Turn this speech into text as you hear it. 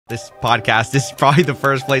This podcast is probably the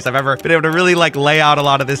first place I've ever been able to really lay out a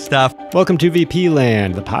lot of this stuff. Welcome to VP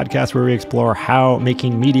Land, the podcast where we explore how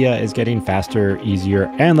making media is getting faster,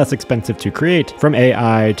 easier, and less expensive to create, from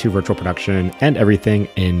AI to virtual production and everything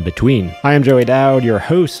in between. I am Joey Dowd, your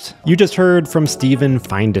host. You just heard from Steven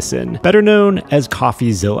Feindesen, better known as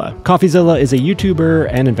Coffeezilla. Coffeezilla is a YouTuber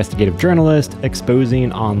and investigative journalist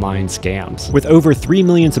exposing online scams. With over 3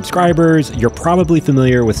 million subscribers, you're probably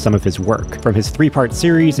familiar with some of his work, from his 3-part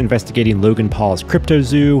series investigating Logan Paul's crypto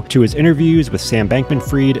zoo to his interviews with Sam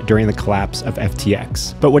Bankman-Fried during the collapse of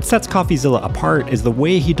FTX. But what sets Coffeezilla apart is the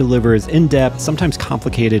way he delivers in-depth, sometimes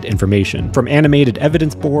complicated information, from animated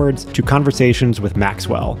evidence boards to conversations with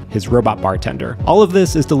Maxwell, his robot bartender. All of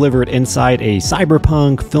this is delivered inside a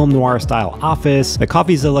cyberpunk, film noir style office that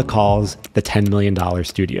Coffeezilla calls the $10 million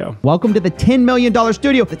studio. Welcome to the $10 million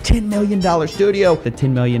studio, the $10 million studio, the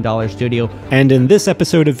 $10 million studio. And in this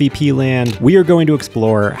episode of VP Land, we are going to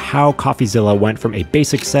explore how Coffeezilla went from a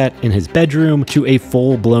basic set in his bedroom to a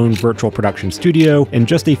full-blown virtual production studio in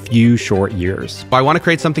just a few short years. I want to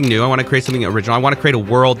create something new. I want to create something original. I want to create a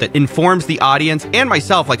world that informs the audience and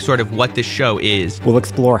myself, sort of what this show is. We'll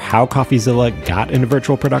explore how Coffeezilla got into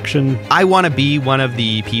virtual production. I want to be one of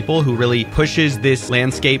the people who really pushes this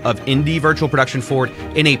landscape of indie virtual production forward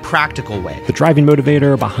in a practical way. The driving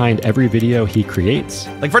motivator behind every video he creates.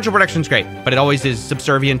 Virtual production's great, but it always is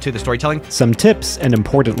subservient to the storytelling. Some tips and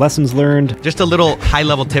important lessons learned. Just a little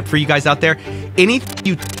high-level tip for you guys out there. Anything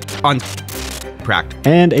you on practice.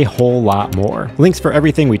 And a whole lot more. Links for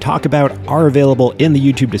everything we talk about are available in the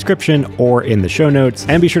YouTube description or in the show notes.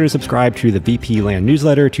 And be sure to subscribe to the VP Land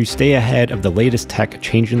newsletter to stay ahead of the latest tech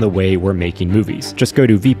changing the way we're making movies. Just go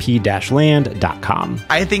to vp-land.com.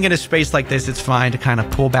 I think in a space like this, it's fine to kind of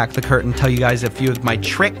pull back the curtain, tell you guys a few of my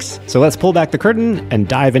tricks. So let's pull back the curtain and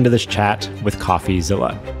dive into this chat with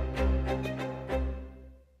Coffeezilla.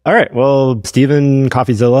 All right. Well, Steven,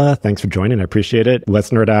 Coffeezilla, thanks for joining. I appreciate it. Let's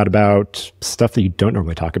nerd out about stuff that you don't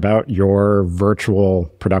normally talk about. Your virtual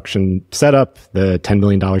production setup, the $10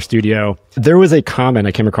 million studio. There was a comment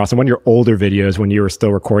I came across in one of your older videos when you were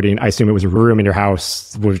still recording. I assume it was a room in your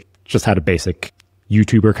house, which just had a basic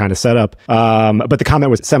YouTuber kind of setup. But the comment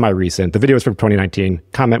was semi-recent. The video was from 2019.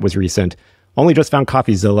 Comment was recent. Only just found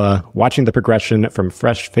Coffeezilla, watching the progression from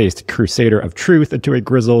fresh-faced crusader of truth into a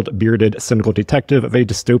grizzled, bearded, cynical detective of a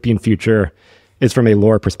dystopian future is, from a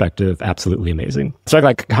lore perspective, absolutely amazing. So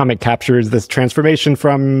comment captures this transformation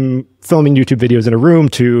from filming YouTube videos in a room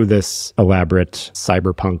to this elaborate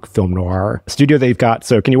cyberpunk film noir studio that you've got.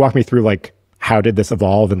 So can you walk me through how did this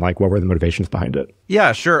evolve and what were the motivations behind it?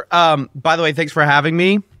 Yeah, sure. By the way, thanks for having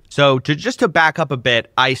me. So just to back up a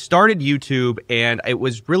bit, I started YouTube and it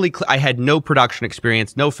was really, I had no production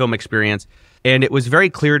experience, no film experience. And it was very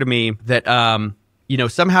clear to me that,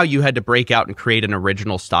 somehow you had to break out and create an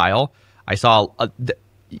original style. I saw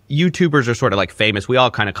YouTubers are sort of famous. We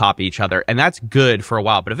all kind of copy each other, and that's good for a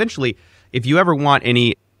while. But eventually, if you ever want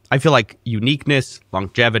any, I feel uniqueness,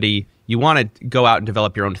 longevity, you want to go out and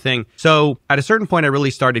develop your own thing. So at a certain point, I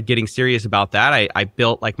really started getting serious about that. I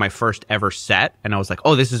built my first ever set, and I was like,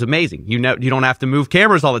 oh, this is amazing. You don't have to move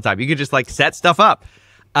cameras all the time. You could just set stuff up.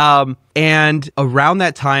 And around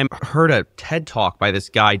that time, I heard a TED talk by this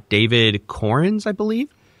guy, David Korins, I believe.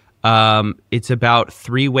 It's about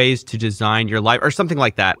 3 ways to design your life or something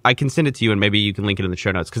like that. I can send it to you and maybe you can link it in the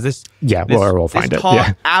show notes because this we'll find it.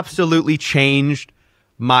 Talk absolutely changed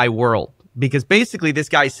my world. Because basically this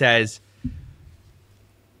guy says,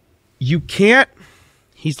 you can't,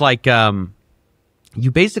 he's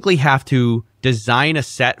you basically have to design a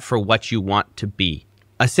set for what you want to be.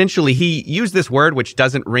 Essentially, he used this word, which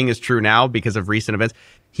doesn't ring as true now because of recent events.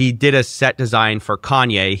 He did a set design for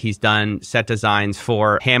Kanye. He's done set designs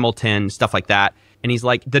for Hamilton, stuff like that. And he's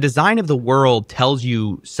like, the design of the world tells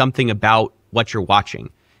you something about what you're watching.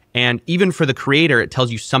 And even for the creator, it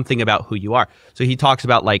tells you something about who you are. So he talks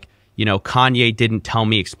about Kanye didn't tell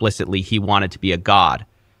me explicitly he wanted to be a god.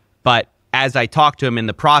 But as I talked to him in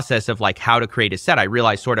the process of how to create a set, I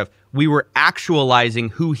realized we were actualizing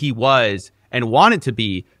who he was and wanted to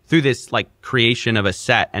be through this creation of a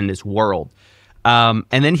set and this world. And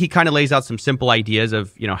then he kind of lays out some simple ideas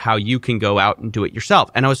of, how you can go out and do it yourself.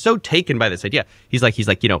 And I was so taken by this idea. He's like,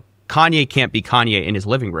 Kanye can't be Kanye in his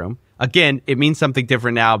living room. Again, it means something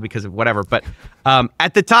different now because of whatever. But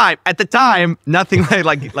at the time, nothing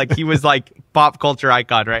like he was pop culture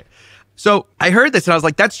icon, right? So I heard this and I was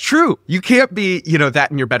like, that's true. You can't be, that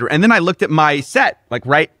in your bedroom. And then I looked at my set,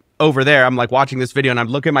 right over there. I'm watching this video and I'm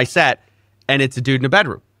looking at my set and it's a dude in a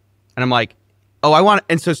bedroom. And I'm like, oh,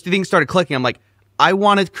 and so things started clicking. I'm like, I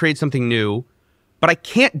want to create something new, but I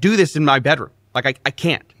can't do this in my bedroom. I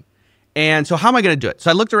can't. And so how am I going to do it?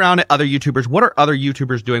 So I looked around at other YouTubers. What are other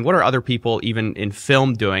YouTubers doing? What are other people even in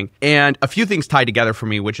film doing? And a few things tied together for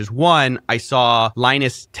me, which is one, I saw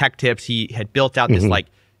Linus Tech Tips. He had built out this like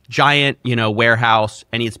giant, warehouse,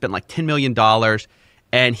 and he had spent like $10 million,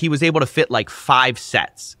 and he was able to fit like 5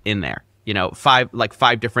 sets in there, five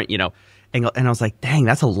different, angle. And I was like, dang,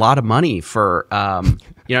 that's a lot of money for, and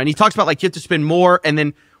he talks about like you have to spend more, and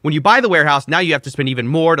then when you buy the warehouse, now you have to spend even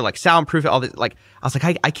more to like soundproof it, all this. Like, I was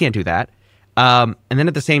like, I can't do that. And then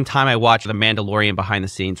at the same time, I watched The Mandalorian behind the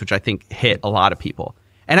scenes, which I think hit a lot of people.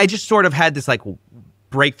 And I just sort of had this like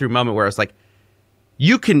breakthrough moment where I was like,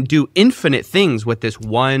 you can do infinite things with this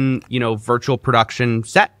one, virtual production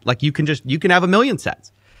set. Like you can have 1 million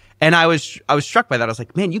sets. And I was struck by that. I was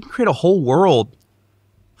like, man, you can create a whole world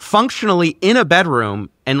functionally in a bedroom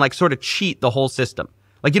and like sort of cheat the whole system.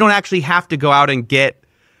 Like you don't actually have to go out and get.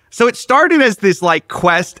 So it started as this like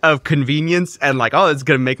quest of convenience and like, oh, it's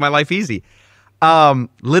going to make my life easy.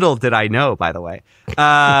 Little did I know, by the way,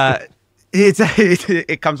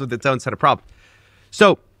 it comes with its own set of problems.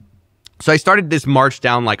 So I started this march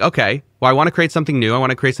down like, okay, well, I want to create something new. I want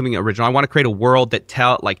to create something original. I want to create a world that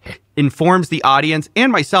informs the audience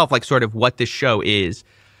and myself, like sort of what this show is.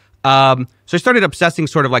 So I started obsessing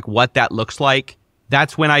sort of like what that looks like.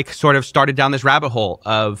 That's when I sort of started down this rabbit hole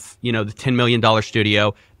of, the $10 million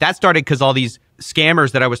studio. That started because all these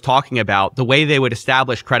scammers that I was talking about, the way they would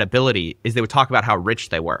establish credibility is they would talk about how rich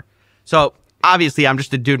they were. So obviously I'm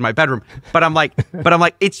just a dude in my bedroom, but I'm like,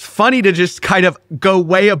 it's funny to just kind of go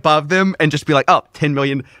way above them and just be like, oh, 10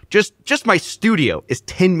 million, just my studio is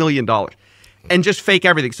 $10 million and just fake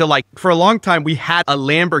everything. So like for a long time, we had a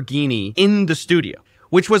Lamborghini in the studio,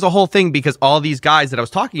 which was a whole thing because all these guys that I was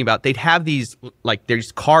talking about, they'd have these, like,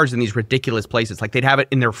 there's cars in these ridiculous places. Like, they'd have it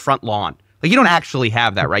in their front lawn. Like, you don't actually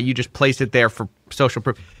have that, right? You just place it there for social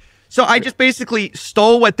proof. So I just basically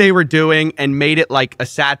stole what they were doing and made it like a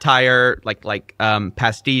satire, like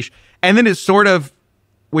pastiche. And then it sort of,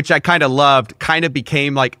 which I kind of loved, kind of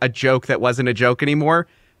became like a joke that wasn't a joke anymore.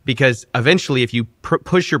 Because eventually, if you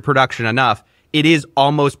push your production enough, it is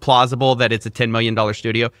almost plausible that it's a $10 million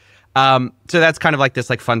studio. So that's kind of like this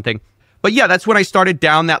like fun thing. But yeah, that's when I started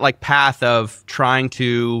down that like path of trying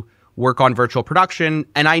to work on virtual production,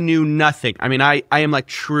 and I knew nothing. I mean, I am like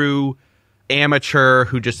true amateur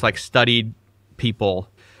who just like studied people.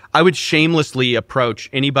 I would shamelessly approach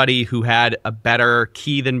anybody who had a better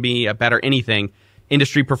key than me, a better anything,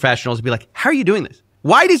 industry professionals, and be like, how are you doing this?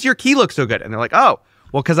 Why does your key look so good? And they're like, oh,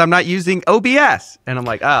 well, because I'm not using OBS. And I'm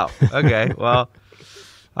like, oh, okay, well,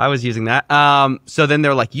 I was using that. So then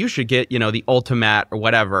they're like, you should get, the Ultimate or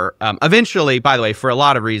whatever. Eventually, by the way, for a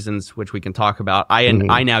lot of reasons, which we can talk about, I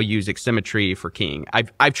now use Aximmetry for keying.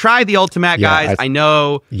 I've tried the Ultimate, guys. I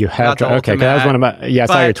know you have to. Okay, that was one of my. I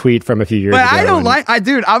saw your tweet from a few years ago. But I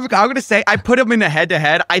don't I'm going to say, I put them in a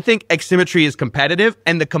head-to-head. I think Aximmetry is competitive,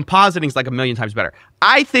 and the compositing is like a million times better.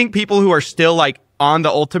 I think people who are still like on the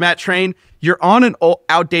Ultimate train, you're on an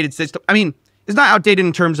outdated system. I mean, it's not outdated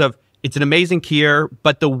in terms of it's an amazing keyer,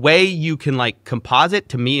 but the way you can like composite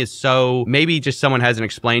to me is so, maybe just someone hasn't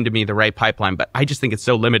explained to me the right pipeline, but I just think it's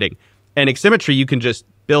so limiting. And Aximmetry, you can just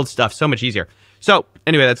build stuff so much easier. So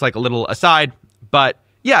anyway, that's like a little aside, but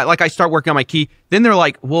yeah, like I start working on my key. Then they're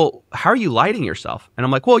like, well, how are you lighting yourself? And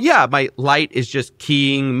I'm like, well, yeah, my light is just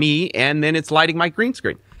keying me and then it's lighting my green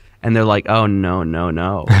screen. And they're like, oh,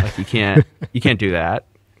 no. Like you can't do that.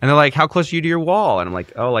 And they're like, how close are you to your wall? And I'm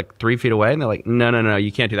like, oh, like 3 feet away. And they're like, no,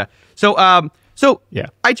 you can't do that. So, yeah,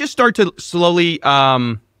 I just start to slowly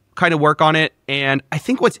kind of work on it. And I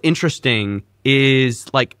think what's interesting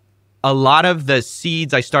is like a lot of the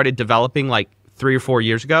seeds I started developing like 3 or 4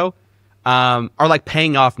 years ago are like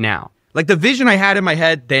paying off now. Like the vision I had in my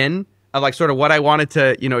head then of like sort of what I wanted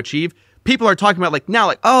to, achieve, people are talking about like now,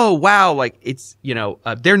 like, oh, wow, like it's,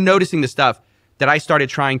 they're noticing the stuff that I started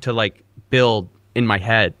trying to like build in my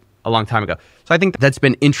head a long time ago. So I think that's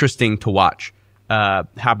been interesting to watch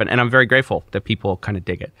happen. And I'm very grateful that people kind of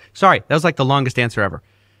dig it. Sorry, that was like the longest answer ever.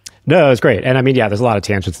 No, it's great. And I mean, yeah, there's a lot of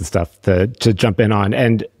tangents and stuff to jump in on.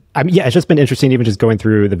 And I mean, yeah, it's just been interesting even just going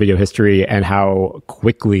through the video history and how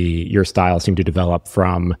quickly your style seemed to develop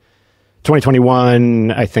from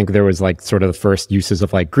 2021. I think there was like sort of the first uses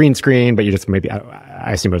of like green screen, but you just maybe,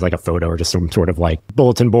 I assume it was like a photo or just some sort of like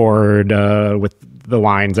bulletin board with the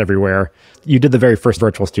lines everywhere. You did the very first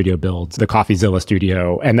virtual studio builds, the Coffeezilla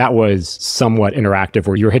studio, and that was somewhat interactive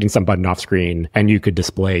where you were hitting some button off screen and you could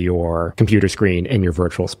display your computer screen in your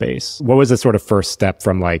virtual space. What was the sort of first step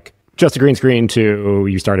from like just a green screen to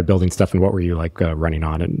you started building stuff, and what were you like running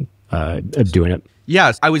on and doing it?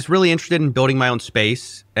 Yes, I was really interested in building my own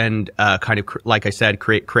space and kind of, like I said,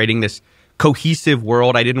 creating this cohesive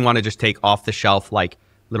world. I didn't want to just take off the shelf like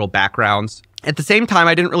little backgrounds. At the same time,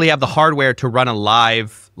 I didn't really have the hardware to run a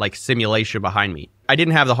live like simulation behind me. I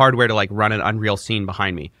didn't have the hardware to like run an Unreal scene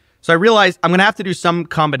behind me. So I realized I'm going to have to do some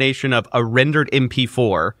combination of a rendered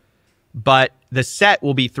MP4, but the set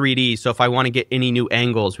will be 3D. So if I want to get any new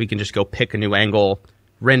angles, we can just go pick a new angle,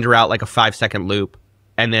 render out like a 5-second loop,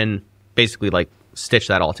 and then basically like stitch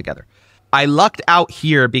that all together. I lucked out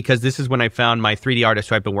here because this is when I found my 3D artist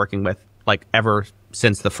who I've been working with like ever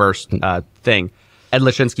since the first thing. Ed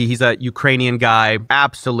Lashinsky, he's a Ukrainian guy,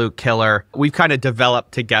 absolute killer. We've kind of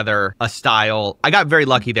developed together a style. I got very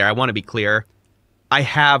lucky there, I want to be clear. I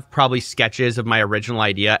have probably sketches of my original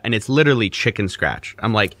idea, and it's literally chicken scratch.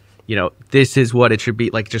 I'm like, you know, this is what it should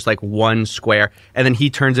be, like just like one square. And then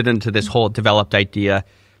he turns it into this whole developed idea.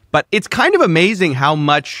 But it's kind of amazing how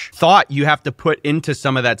much thought you have to put into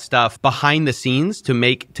some of that stuff behind the scenes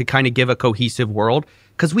to kind of give a cohesive world.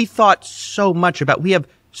 Because we thought so much about, we have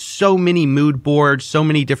so many mood boards, so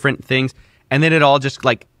many different things. And then it all just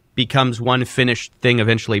like becomes one finished thing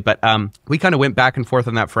eventually. But we kind of went back and forth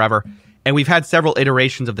on that forever. And we've had several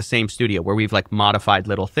iterations of the same studio where we've like modified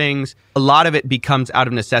little things. A lot of it becomes out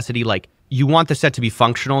of necessity. Like you want the set to be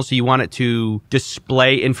functional. So you want it to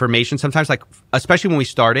display information. Sometimes like, especially when we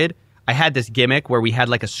started, I had this gimmick where we had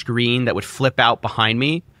like a screen that would flip out behind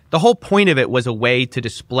me. The whole point of it was a way to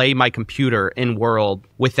display my computer in world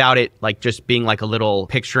without it like just being like a little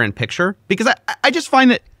picture in picture. Because I just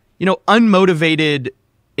find that, you know, unmotivated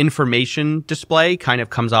information display kind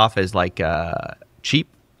of comes off as like cheap.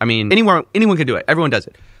 I mean, anyone can do it. Everyone does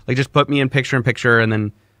it. Like just put me in picture, and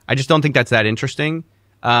then I just don't think that's that interesting.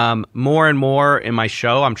 More and more in my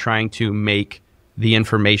show, I'm trying to make the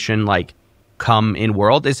information like come in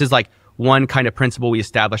world. This is like one kind of principle we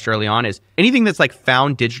established early on is anything that's like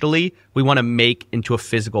found digitally, we want to make into a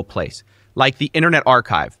physical place. Like the Internet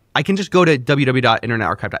Archive. I can just go to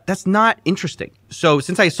www.internetarchive. That's not interesting. So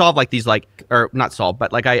since I solve like these like, or not solve,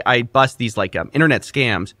 but like I bust these like internet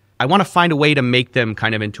scams, I want to find a way to make them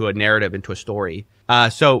kind of into a narrative, into a story.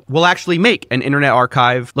 So we'll actually make an Internet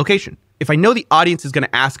Archive location. If I know the audience is going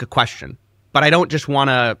to ask a question, but I don't just want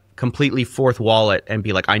to completely fourth wall it and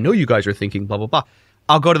be like, I know you guys are thinking blah, blah, blah.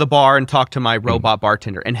 I'll go to the bar and talk to my robot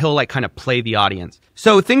bartender and he'll like kind of play the audience.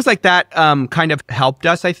 So things like that kind of helped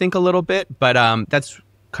us, I think, a little bit. But that's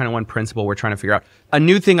kind of one principle we're trying to figure out. A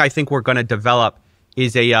new thing I think we're going to develop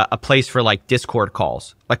is a place for like Discord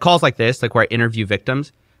calls. Like calls like this, like where I interview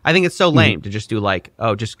victims. I think it's so lame to just do like,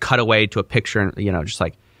 oh, just cut away to a picture and, you know, just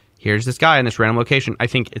like, here's this guy in this random location. I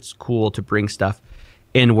think it's cool to bring stuff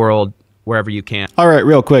in world wherever you can. All right,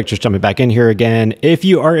 real quick, just jumping back in here again. If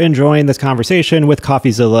you are enjoying this conversation with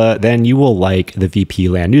Coffeezilla, then you will like the VP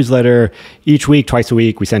Land newsletter. Each week, twice a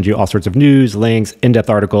week, we send you all sorts of news, links, in-depth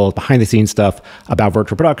articles, behind-the-scenes stuff about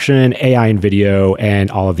virtual production, AI and video,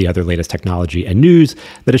 and all of the other latest technology and news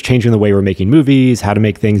that is changing the way we're making movies, how to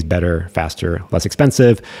make things better, faster, less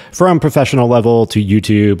expensive, from professional level to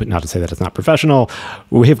YouTube. Not to say that it's not professional.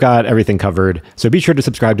 We've got everything covered. So be sure to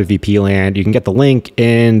subscribe to VP Land. You can get the link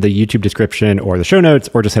in the YouTube description or the show notes,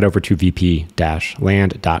 or just head over to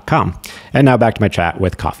vp-land.com. And now back to my chat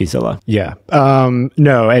with Coffeezilla. Yeah.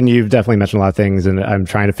 No, and you've definitely mentioned a lot of things, and I'm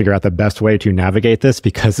trying to figure out the best way to navigate this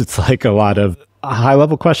because it's like a lot of high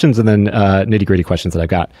level questions and then nitty gritty questions that I've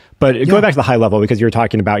got. But going back to the high level, because you're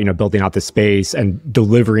talking about, you know, building out this space and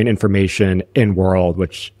delivering information in world,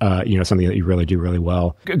 which, you know, something that you really do really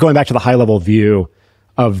well. Going back to the high level view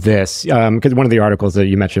of this, because one of the articles that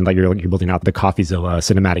you mentioned, like you're building out the Coffeezilla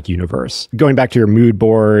Cinematic Universe. Going back to your mood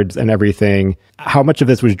boards and everything, how much of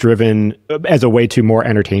this was driven as a way to more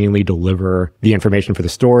entertainingly deliver the information for the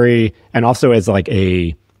story, and also as like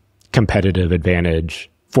a competitive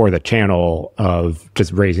advantage for the channel of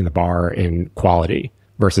just raising the bar in quality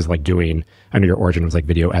versus like doing, I know your origin was like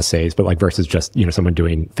video essays, but like versus just, you know, someone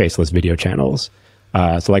doing faceless video channels.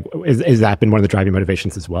 So like, is that been one of the driving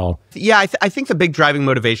motivations as well? Yeah, I think the big driving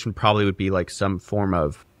motivation probably would be like some form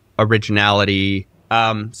of originality,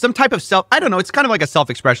 some type of I don't know, it's kind of like a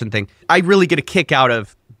self-expression thing. I really get a kick out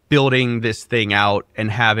of building this thing out and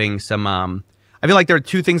having some, I feel like there are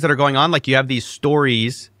two things that are going on. Like you have these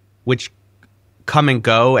stories, which come and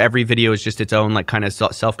go. Every video is just its own like kind of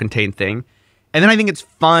self-contained thing. And then I think it's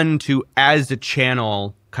fun to, as a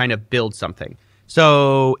channel, kind of build something.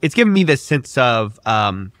 So it's given me this sense of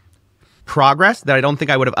progress that I don't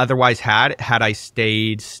think I would have otherwise had I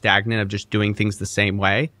stayed stagnant of just doing things the same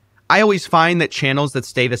way. I always find that channels that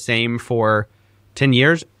stay the same for 10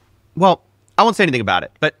 years, well, I won't say anything about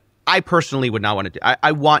it, but I personally would not want to do.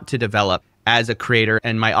 I want to develop as a creator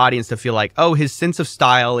and my audience to feel like, oh, his sense of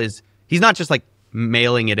style is, he's not just like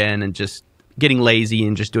mailing it in and just getting lazy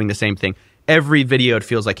and just doing the same thing. every video, it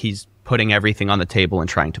feels like he's putting everything on the table and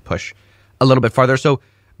trying to push a little bit farther. So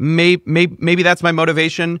maybe that's my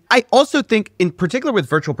motivation. I also think, in particular with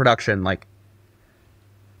virtual production, like,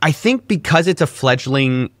 I think because it's a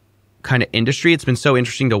fledgling kind of industry, it's been so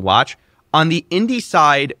interesting to watch. On the indie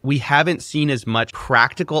side, we haven't seen as much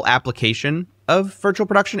practical application of virtual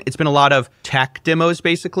production. It's been a lot of tech demos,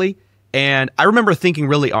 basically. And I remember thinking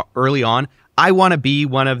really early on, I want to be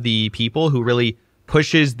one of the people who really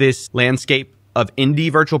pushes this landscape of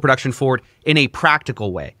indie virtual production forward in a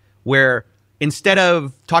practical way, where instead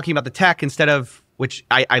of talking about the tech, which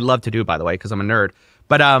I love to do, by the way, because I'm a nerd,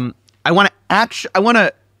 but I want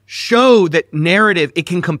to show that narrative, it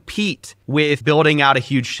can compete with building out a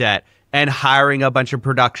huge set and hiring a bunch of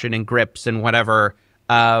production and grips and whatever.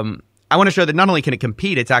 I want to show that not only can it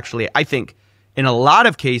compete, it's actually, I think, in a lot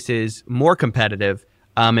of cases, more competitive,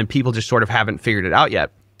 and people just sort of haven't figured it out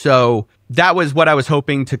yet. So that was what I was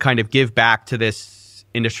hoping to kind of give back to this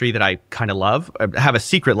industry that I kind of love, have a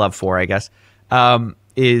secret love for, I guess,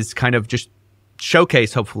 is kind of just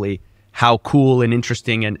showcase, hopefully, how cool and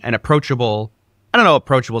interesting and approachable. I don't know if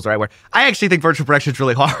approachable is the right word. I actually think virtual production is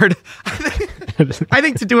really hard. I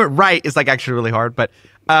think to do it right is like actually really hard, but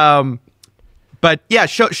yeah,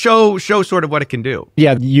 show sort of what it can do.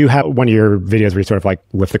 Yeah, you have one of your videos where you sort of like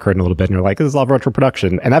lift the curtain a little bit and you're like, this is all virtual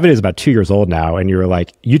production. And that video is about 2 years old now. And you're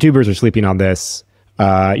like, YouTubers are sleeping on this.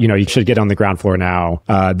 You should get on the ground floor now.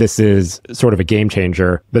 This is sort of a game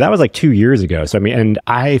changer. But that was like 2 years ago. So,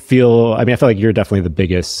 I feel like you're definitely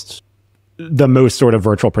the most sort of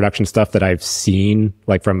virtual production stuff that I've seen,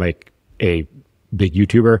 like from like a big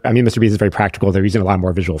YouTuber. Mr. Beast is very practical. They're using a lot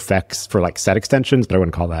more visual effects for like set extensions, but I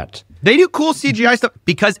wouldn't call that. They do cool CGI stuff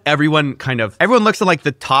because everyone looks at like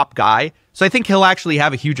the top guy. So I think he'll actually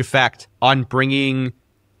have a huge effect on bringing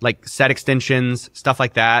like set extensions, stuff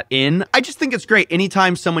like that in. I just think it's great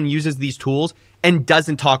anytime someone uses these tools and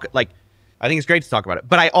doesn't talk, like, I think it's great to talk about it,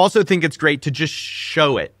 but I also think it's great to just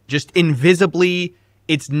show it, just invisibly.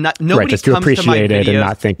 It's not, nobody just to comes appreciate to my it videos, and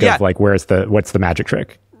not think of like, what's the magic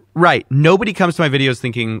trick? Right. Nobody comes to my videos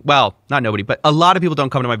thinking, well, not nobody, but a lot of people don't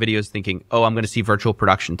come to my videos thinking, oh, I'm going to see virtual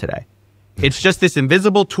production today. It's just this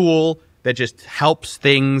invisible tool that just helps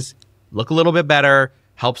things look a little bit better,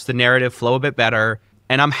 helps the narrative flow a bit better.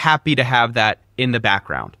 And I'm happy to have that in the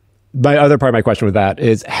background. My other part of my question with that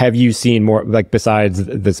is, have you seen more, like besides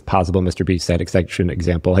this possible Mr. Beast set extension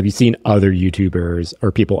example, have you seen other YouTubers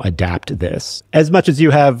or people adapt this as much as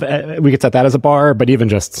you have? We could set that as a bar, but even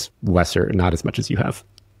just lesser, not as much as you have.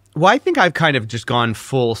 Well, I think I've kind of just gone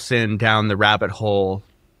full sin down the rabbit hole.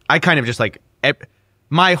 I kind of just like, the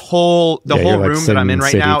whole room that I'm in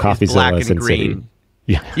right now is black and green.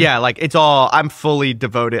 Yeah, like it's all, I'm fully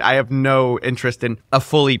devoted. I have no interest in a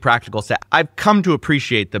fully practical set. I've come to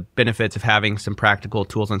appreciate the benefits of having some practical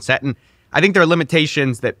tools on set. And I think there are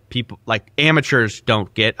limitations that people, like amateurs,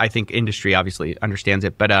 don't get. I think industry obviously understands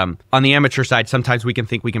it. But on the amateur side, sometimes we can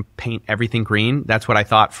think we can paint everything green. That's what I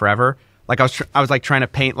thought forever. Like I was like trying to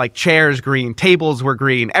paint like chairs green, tables were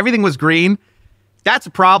green, everything was green. That's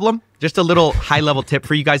a problem. Just a little high level tip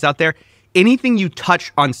for you guys out there. Anything you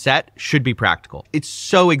touch on set should be practical. It's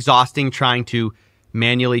so exhausting trying to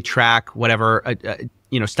manually track whatever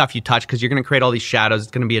stuff you touch, because you're going to create all these shadows.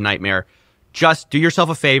 It's going to be a nightmare. Just do yourself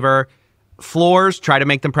a favor. Floors, try to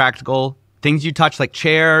make them practical. Things you touch like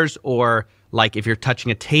chairs, or like if you're touching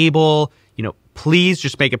a table, please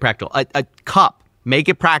just make it practical. A cup, make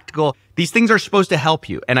it practical. These things are supposed to help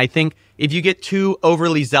you. And I think if you get too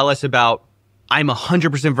overly zealous about, I'm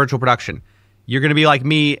 100% virtual production, you're going to be like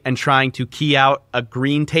me and trying to key out a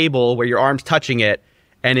green table where your arm's touching it,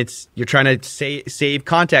 and you're trying to save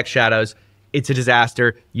context shadows. It's a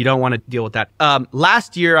disaster. You don't want to deal with that.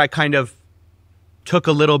 Last year, I kind of went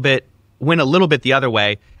a little bit the other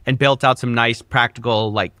way and built out some nice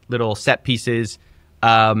practical, like little set pieces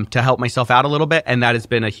to help myself out a little bit. And that has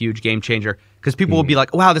been a huge game changer, because people will be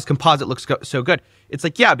like, wow, this composite looks so good. It's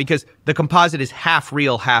like, yeah, because the composite is half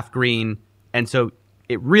real, half green. And so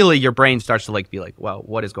your brain starts to be like, well,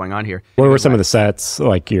 what is going on here? What were some of the sets,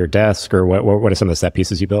 like your desk, or what are some of the set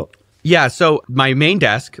pieces you built? Yeah, so my main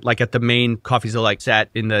desk, like at the main Coffeezilla set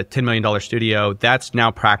in the $10 million studio, that's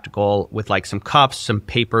now practical with like some cups, some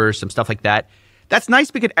papers, some stuff like that. That's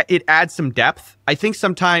nice because it adds some depth. I think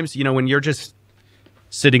sometimes, when you're just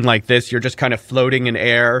sitting like this, you're just kind of floating in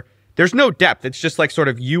air. There's no depth. It's just like sort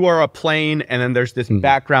of you are a plane, and then there's this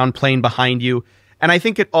background plane behind you. And I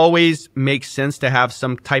think it always makes sense to have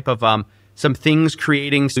some type of, some things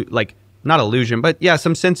creating, like, not illusion, but yeah,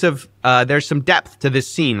 some sense of, there's some depth to this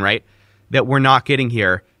scene, right? That we're not getting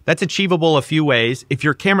here. That's achievable a few ways. If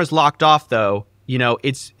your camera's locked off, though, you know,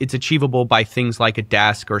 it's achievable by things like a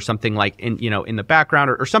desk or something like in the background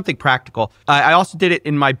or something practical. I also did it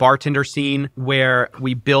in my bartender scene where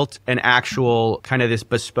we built an actual kind of this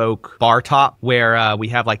bespoke bar top where we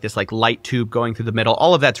have like this like light tube going through the middle.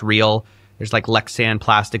 All of that's real. There's like Lexan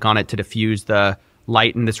plastic on it to diffuse the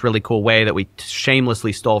light in this really cool way that we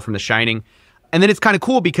shamelessly stole from The Shining. And then it's kind of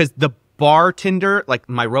cool because the bartender, like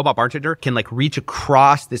my robot bartender, can like reach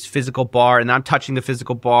across this physical bar, and I'm touching the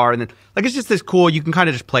physical bar, and then like it's just this cool. You can kind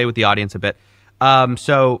of just play with the audience a bit.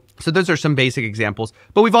 So those are some basic examples.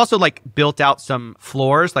 But we've also like built out some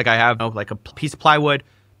floors. Like I have like a piece of plywood,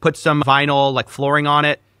 put some vinyl like flooring on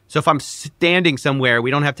it. So if I'm standing somewhere,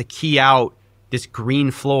 we don't have to key out this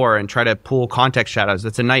green floor and try to pull context shadows.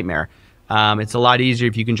 That's a nightmare. It's a lot easier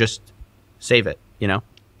if you can just save it, you know?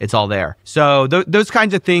 It's all there. So those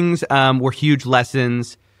kinds of things were huge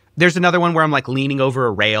lessons. There's another one where I'm like leaning over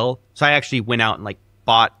a rail. So I actually went out and like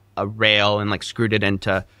bought a rail and like screwed it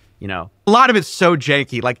into, you know, a lot of it's so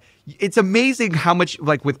janky. Like it's amazing how much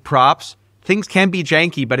like with props, things can be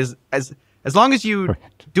janky, but as long as you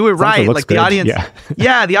do it right, like the audience,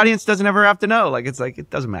 the audience doesn't ever have to know. Like it's like, it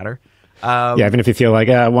doesn't matter. Yeah, even if you feel like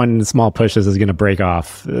one small push is going to break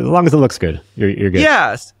off, as long as it looks good, you're good.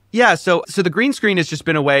 Yes. Yeah, so the green screen has just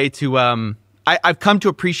been a way to I've come to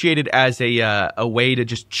appreciate it as a way to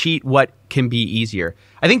just cheat what can be easier.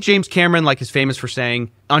 I think James Cameron like is famous for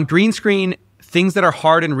saying on green screen things that are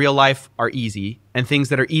hard in real life are easy and things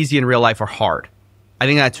that are easy in real life are hard. I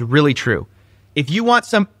think that's really true. If you want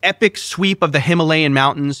some epic sweep of the Himalayan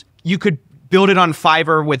mountains, you could build it on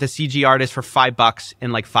Fiverr with a CG artist for $5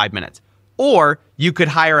 in like 5 minutes. Or you could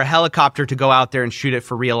hire a helicopter to go out there and shoot it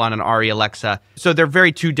for real on an Arri Alexa. So they're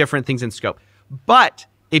very two different things in scope. But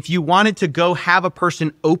if you wanted to go have a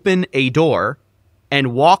person open a door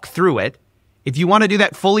and walk through it, if you want to do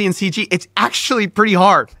that fully in CG, it's actually pretty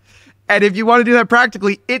hard. And if you want to do that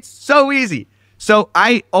practically, it's so easy. So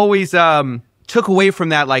I always took away from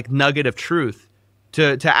that like nugget of truth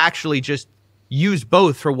to actually just use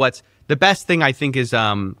both for what's the best thing. I think is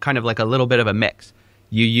kind of like a little bit of a mix.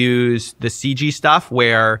 You use the CG stuff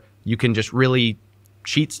where you can just really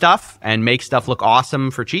cheat stuff and make stuff look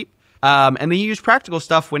awesome for cheap. And then you use practical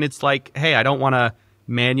stuff when it's like, hey, I don't want to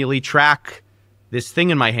manually track this thing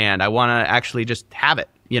in my hand. I want to actually just have it,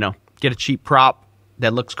 you know, get a cheap prop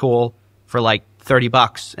that looks cool for like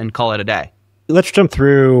 $30 and call it a day. Let's jump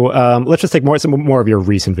through. Let's just take some more of your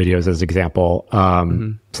recent videos as an example,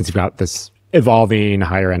 since you've got this evolving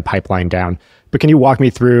higher end pipeline down. But can you walk me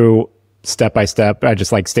through step by step,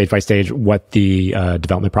 just like stage by stage, what the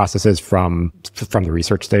development process is from the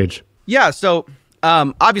research stage? Yeah. So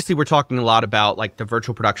obviously we're talking a lot about like the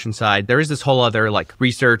virtual production side. There is this whole other like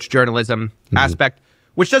research journalism aspect,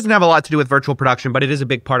 which doesn't have a lot to do with virtual production, but it is a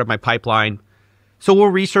big part of my pipeline. So we'll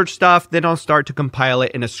research stuff, then I'll start to compile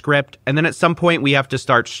it in a script. And then at some point we have to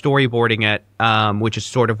start storyboarding it, which is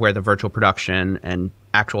sort of where the virtual production and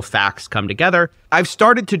actual facts come together. I've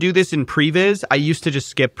started to do this in Previs. I used to just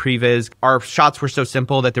skip Previs. Our shots were so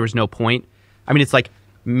simple that there was no point. I mean, it's like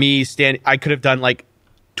me standing, I could have done like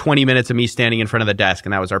 20 minutes of me standing in front of the desk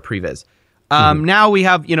and that was our Previs. Now we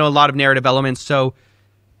have, you know, a lot of narrative elements. So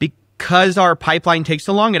because our pipeline takes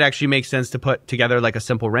so long, it actually makes sense to put together like a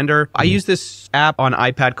simple render. I use this app on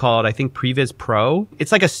iPad called, I think, Previs Pro.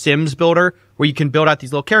 It's like a Sims builder where you can build out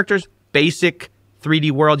these little characters, basic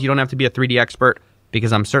 3D world. You don't have to be a 3D expert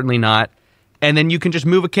because I'm certainly not. And then you can just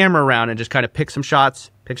move a camera around and just kind of pick some shots,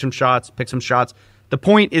 pick some shots, pick some shots. The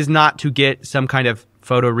point is not to get some kind of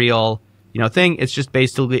photoreal, you know, thing. It's just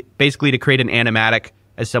basically to create an animatic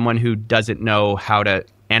as someone who doesn't know how to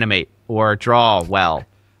animate or draw well.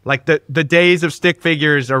 Like the days of stick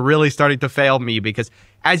figures are really starting to fail me because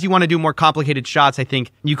as you want to do more complicated shots, I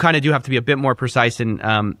think you kind of do have to be a bit more precise in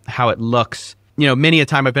how it looks. You know, many a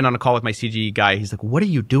time I've been on a call with my CG guy. He's like, what are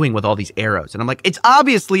you doing with all these arrows? And I'm like, it's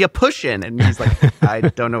obviously a push-in. And he's like, I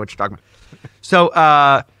don't know what you're talking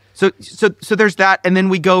about. So there's that. And then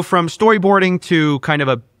we go from storyboarding to kind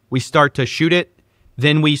of we start to shoot it.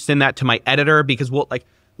 Then we send that to my editor because we'll like,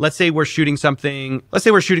 let's say we're shooting something. Let's say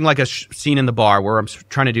we're shooting like a scene in the bar where I'm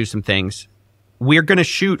trying to do some things. We're going to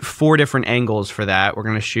shoot 4 different angles for that. We're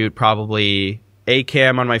going to shoot probably A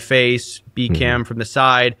cam on my face, B cam from the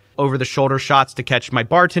side, over the shoulder shots to catch my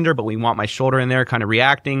bartender, but we want my shoulder in there kind of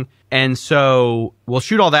reacting. And so we'll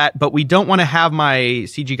shoot all that, but we don't want to have my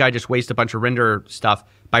CG guy just waste a bunch of render stuff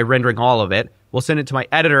by rendering all of it. We'll send it to my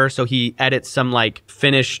editor so he edits some like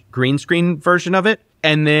finished green screen version of it.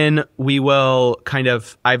 And then we will kind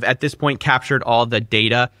of, I've at this point captured all the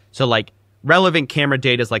data. So like relevant camera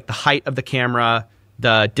data is like the height of the camera,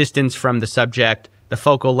 the distance from the subject, the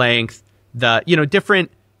focal length, the, you know, different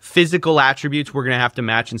physical attributes we're going to have to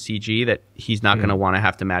match in CG that he's not going to want to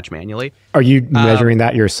have to match manually. Are you measuring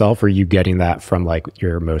that yourself, or are you getting that from like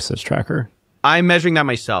your Mo-sys tracker? I'm measuring that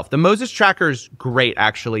myself. The Mo-sys tracker is great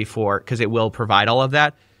actually because it will provide all of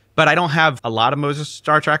that. But I don't have a lot of Mo-sys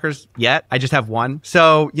StarTrackers yet. I just have one.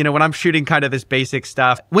 So, you know, when I'm shooting kind of this basic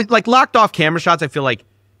stuff with like locked off camera shots, I feel like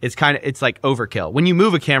it's like overkill. When you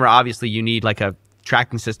move a camera, obviously you need like a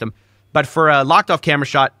tracking system. But for a locked off camera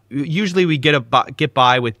shot, usually we get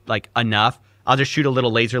by with like enough. I'll just shoot a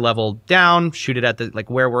little laser level down, shoot it at the like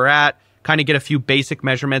where we're at, kind of get a few basic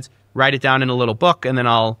measurements, write it down in a little book, and then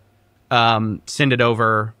I'll send it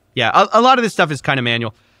over. Yeah, a lot of this stuff is kind of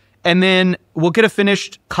manual. And then we'll get a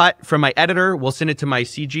finished cut from my editor. We'll send it to my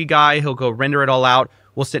CG guy. He'll go render it all out.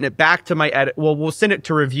 We'll send it back to my edit. Well, we'll send it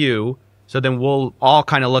to review. So then we'll all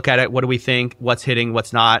kind of look at it. What do we think? What's hitting?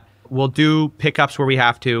 What's not? We'll do pickups where we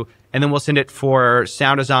have to. And then we'll send it for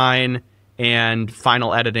sound design and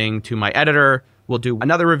final editing to my editor. We'll do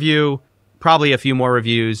another review, probably a few more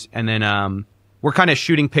reviews. And then we're kind of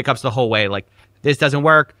shooting pickups the whole way. Like, this doesn't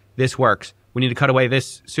work. This works. We need to cut away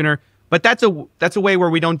this sooner. But that's a way where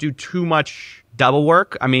we don't do too much double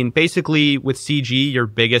work. I mean, basically with CG, your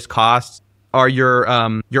biggest costs are your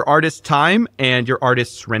artist's time and your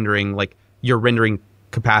artist's rendering, like your rendering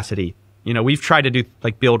capacity. You know, we've tried to do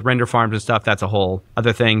like build render farms and stuff. That's a whole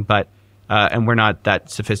other thing, but and we're not that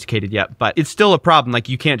sophisticated yet. But it's still a problem. Like,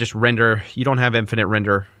 you can't just render. You don't have infinite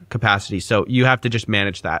render capacity, so you have to just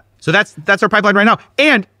manage that. So that's our pipeline right now.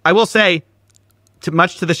 And I will say,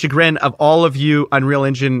 much to the chagrin of all of you Unreal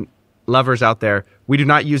Engine lovers out there, we do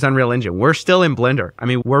not use Unreal Engine. We're still in Blender. I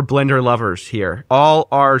mean, we're Blender lovers here. All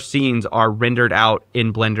our scenes are rendered out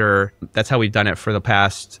in Blender. That's how we've done it for the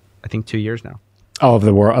past, I think, 2 years now. All of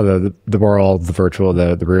the world, the world, the virtual,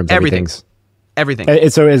 the rooms, everything.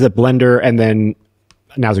 So is it Blender, and then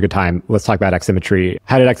now's a good time. Let's talk about Aximmetry.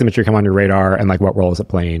 How did Aximmetry come on your radar, and like what role is it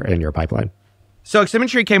playing in your pipeline? So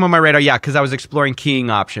Aximmetry came on my radar, yeah, because I was exploring keying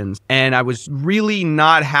options, and I was really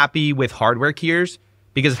not happy with hardware keyers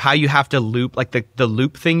because of how you have to loop, like the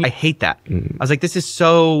loop thing. I hate that. I was like, this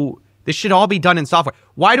should all be done in software.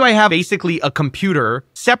 Why do I have basically a computer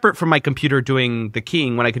separate from my computer doing the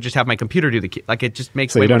keying when I could just have my computer do the key? Like, it just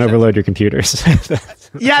makes so you don't overload your computers.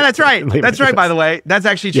 Yeah, that's right. That's right, by the way. That's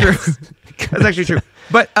actually true. Yes. That's actually true.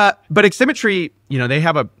 But Aximmetry, you know, they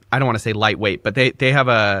have I don't want to say lightweight, but they have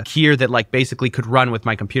a keyer that like basically could run with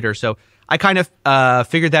my computer. So I kind of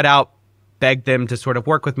figured that out, begged them to sort of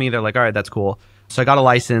work with me. They're like, all right, that's cool. So I got a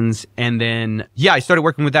license, and then, yeah, I started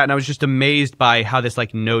working with that, and I was just amazed by how this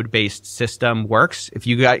like node-based system works. If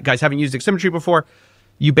you guys haven't used Aximmetry before,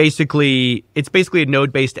 it's basically a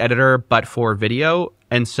node-based editor, but for video.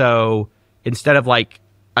 And so instead of like,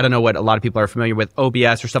 I don't know what a lot of people are familiar with,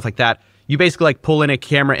 OBS or stuff like that, you basically like pull in a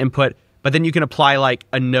camera input, but then you can apply like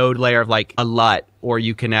a node layer of like a LUT, or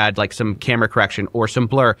you can add like some camera correction or some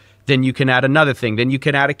blur. Then you can add another thing. Then you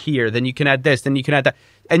can add a keyer. Then you can add this. Then you can add that.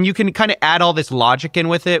 And you can kind of add all this logic in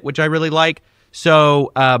with it, which I really like.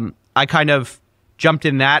 So I kind of jumped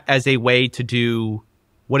in that as a way to do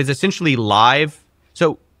what is essentially live.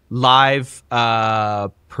 So live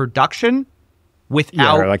production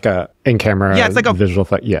without... Yeah, like a in-camera it's like a visual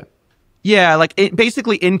effect. Yeah. Yeah, like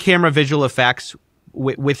basically in-camera visual effects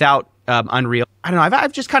without Unreal. I don't know.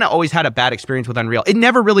 I've just kind of always had a bad experience with Unreal. It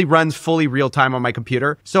never really runs fully real time on my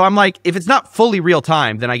computer. So I'm like, if it's not fully real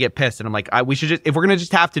time, then I get pissed. And I'm like, we should just, if we're going to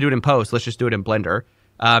just have to do it in post, let's just do it in Blender.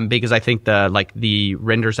 Because I think the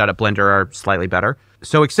renders out of Blender are slightly better.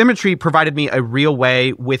 So Aximmetry provided me a real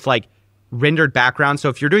way with like rendered backgrounds. So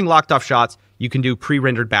if you're doing locked off shots, you can do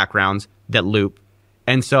pre-rendered backgrounds that loop.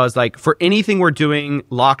 And so I was like, for anything we're doing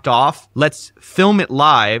locked off, let's film it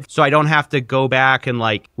live so I don't have to go back and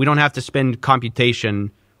like, we don't have to spend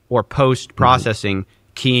computation or post-processing,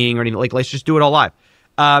 keying or anything. Like, let's just do it all live.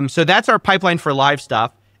 So that's our pipeline for live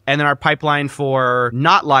stuff. And then our pipeline for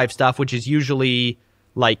not live stuff, which is usually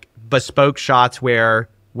like bespoke shots where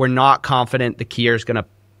we're not confident the keyer is going to,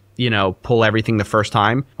 you know, pull everything the first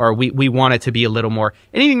time, or we want it to be a little more,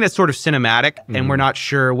 anything that's sort of cinematic and we're not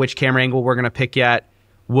sure which camera angle we're going to pick yet,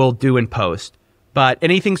 we'll do in post. But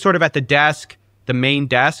anything sort of at the desk, the main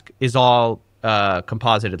desk, is all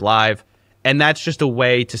composited live. And that's just a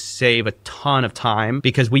way to save a ton of time,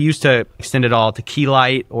 because we used to extend it all to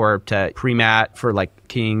keylight or to pre-mat for like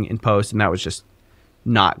keying in post, and that was just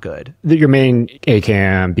not good. Your main A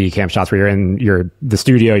cam, B cam shots where you're in the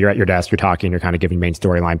studio, you're at your desk, you're talking, you're kind of giving main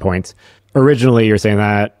storyline points. Originally, you're saying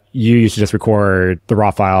that you used to just record the raw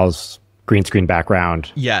files, green screen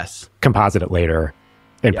background. Yes. Composite it later.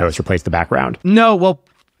 In post, replace the background. No, well,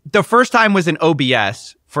 the first time was in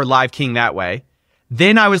OBS for live keying that way.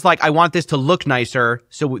 Then I was like, I want this to look nicer.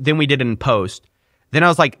 So then we did it in post. Then I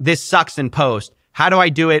was like, this sucks in post. How do I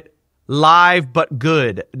do it live but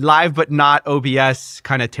good? Live but not OBS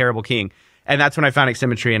kind of terrible keying. And that's when I found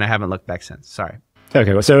Aximmetry, and I haven't looked back since. Sorry.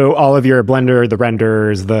 Okay, so all of your Blender, the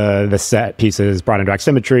renders, the set pieces brought into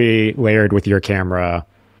Aximmetry, layered with your camera,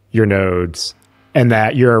 your nodes, and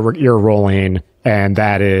that you're rolling, and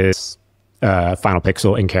that is final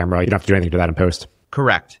pixel in camera. You don't have to do anything to that in post.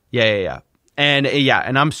 Correct. Yeah. And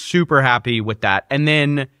I'm super happy with that. And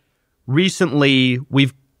then recently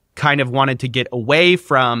we've kind of wanted to get away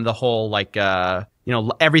from the whole like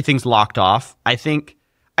everything's locked off. I think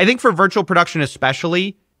for virtual production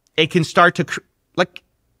especially, it can start to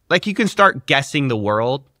like you can start guessing the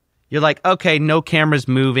world. You're like, okay, no camera's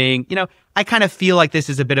moving. I kind of feel like this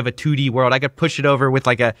is a bit of a 2D world. I could push it over with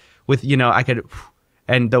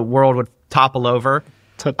and the world would topple over.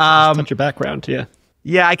 Touch your background, yeah.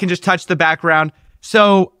 Yeah, I can just touch the background.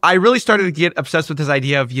 So I really started to get obsessed with this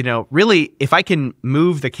idea of, really, if I can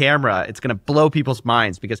move the camera, it's going to blow people's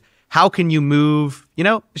minds, because how can you move?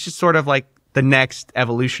 It's just sort of like the next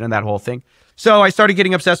evolution of that whole thing. So I started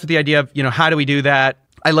getting obsessed with the idea of, how do we do that?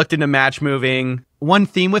 I looked into match moving. One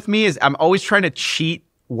theme with me is I'm always trying to cheat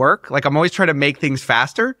work. Like I'm always trying to make things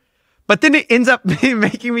faster, but then it ends up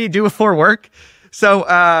making me do more work. So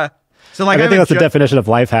I think that's the definition of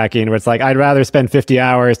life hacking, where it's like, I'd rather spend 50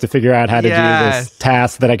 hours to figure out how to do this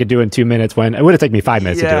task that I could do in 2 minutes, when it would have taken me 5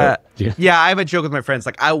 minutes to do it. Yeah, I have a joke with my friends.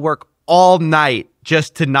 Like, I work all night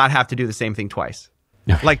just to not have to do the same thing twice.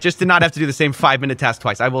 Like, just to not have to do the same 5-minute task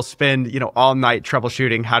twice. I will spend, all night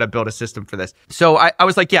troubleshooting how to build a system for this. So I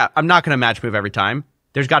was like, I'm not going to match move every time.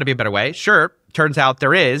 There's got to be a better way. Sure, turns out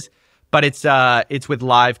there is, but it's with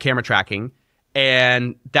live camera tracking.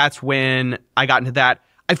 And that's when I got into that.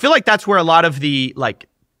 I feel like that's where a lot of the like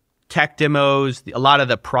tech demos, a lot of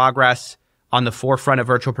the progress on the forefront of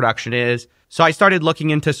virtual production is. So I started looking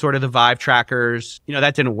into sort of the Vive trackers.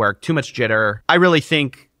 That didn't work. Too much jitter. I really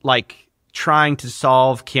think like trying to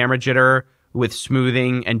solve camera jitter with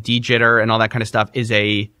smoothing and de-jitter and all that kind of stuff is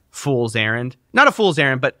a fool's errand. Not a fool's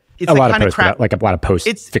errand, but it's like kind of crap. Like a lot of post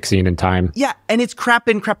fixing in time. Yeah, and it's crap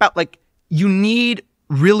in, crap out. Like you need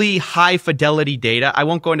really high fidelity data. I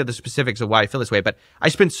won't go into the specifics of why I feel this way, but I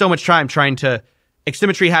spent so much time trying to.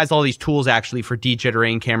 Aximmetry has all these tools actually for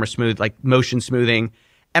de-jittering, camera smooth, like motion smoothing.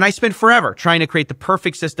 And I spent forever trying to create the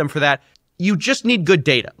perfect system for that. You just need good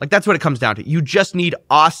data. Like that's what it comes down to. You just need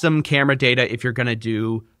awesome camera data if you're going to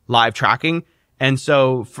do live tracking. And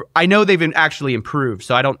so I know they've actually improved.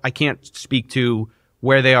 So I can't speak to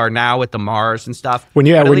where they are now with the Mars and stuff. When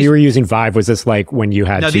you were using Vive, was this like when you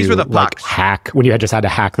had these were the pucks. Hack, when you had just had to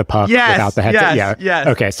hack the puck without the headset? Yes.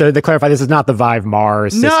 Okay, so to clarify, this is not the Vive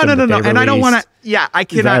Mars system. No. And I don't want to, I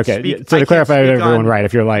cannot speak. So to clarify everyone, right,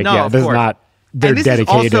 if you're like, this is not their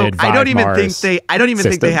dedicated Vive I don't even Mars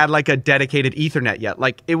think they had like a dedicated Ethernet yet.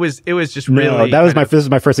 Like it was just really. No, this is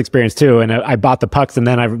my first experience too. And I bought the pucks, and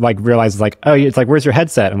then I like realized like, oh, it's like, where's your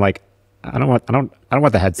headset? I'm like, I don't want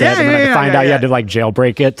the headset. And then I had to find out you had to like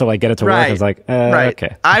jailbit it to like get it to work. I was like,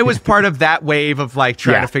 okay. I was part of that wave of like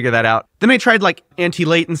trying to figure that out. Then I tried like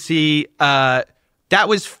anti-latency. That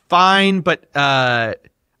was fine, but I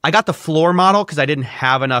got the floor model because I didn't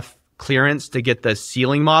have enough clearance to get the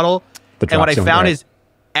ceiling model. And what I found is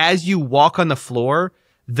as you walk on the floor,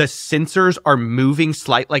 the sensors are moving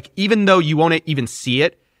slightly. Like even though you won't even see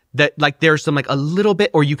it, that like there's some like a little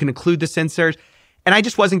bit, or you can include the sensors. And I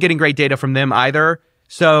just wasn't getting great data from them either.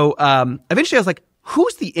 So eventually I was like,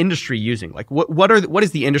 who's the industry using? Like what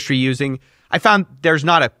is the industry using? I found there's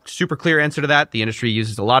not a super clear answer to that. The industry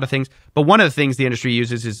uses a lot of things, but one of the things the industry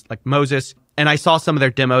uses is like Mo-sys. And I saw some of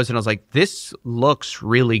their demos and I was like, this looks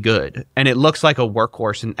really good. And it looks like a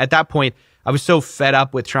workhorse. And at that point, I was so fed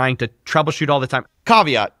up with trying to troubleshoot all the time.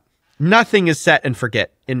 Caveat, nothing is set and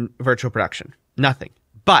forget in virtual production. Nothing.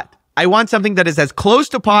 But I want something that is as close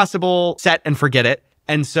to possible set and forget it.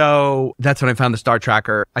 And so that's when I found the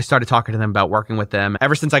StarTracker. I started talking to them about working with them.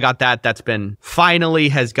 Ever since I got that, that's been finally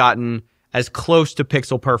has gotten as close to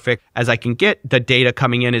pixel perfect as I can get. The data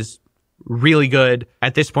coming in is really good.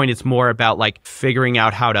 At this point, it's more about like figuring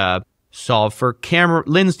out how to solve for camera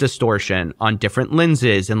lens distortion on different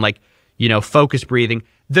lenses and like, focus breathing.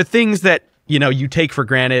 The things that, you take for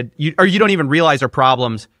granted or you don't even realize are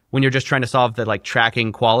problems when you're just trying to solve the like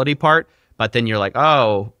tracking quality part. But then you're like,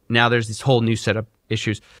 oh, now there's this whole new set of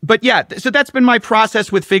issues. But yeah, so that's been my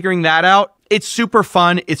process with figuring that out. It's super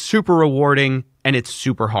fun. It's super rewarding and it's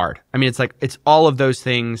super hard. I mean, it's like, it's all of those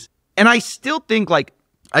things. And I still think like,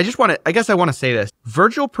 I guess I want to say this.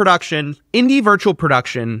 Virtual production, indie virtual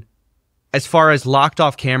production, as far as locked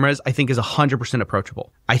off cameras, I think is 100%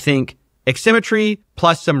 approachable. I think Aximmetry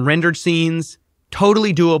plus some rendered scenes,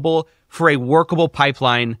 totally doable for a workable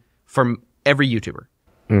pipeline from every YouTuber.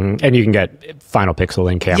 And you can get Final Pixel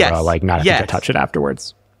in camera, like not have to touch it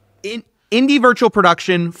afterwards. In indie virtual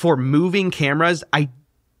production for moving cameras, I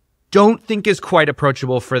don't think is quite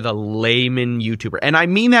approachable for the layman YouTuber. And I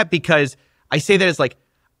mean that because I say that as like,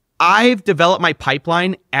 I've developed my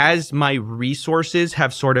pipeline as my resources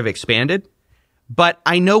have sort of expanded. But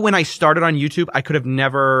I know when I started on YouTube, I could have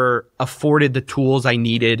never afforded the tools I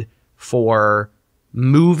needed for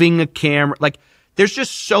moving a camera. Like, there's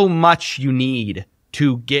just so much you need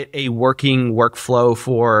to get a working workflow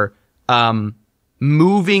for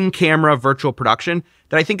moving camera virtual production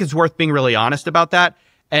that I think is worth being really honest about that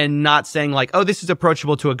and not saying like, oh, this is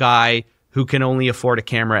approachable to a guy who can only afford a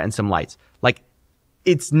camera and some lights. Like,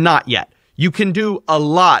 it's not yet. You can do a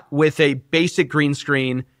lot with a basic green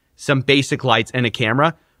screen, some basic lights, and a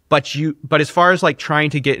camera. But as far as like trying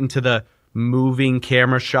to get into the moving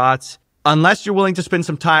camera shots, unless you're willing to spend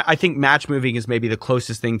some time, I think match moving is maybe the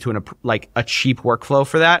closest thing to a cheap workflow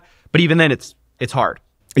for that. But even then, it's hard.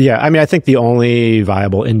 Yeah, I mean, I think the only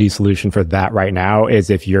viable indie solution for that right now is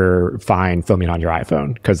if you're fine filming on your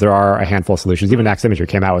iPhone, because there are a handful of solutions. Even Aximmetry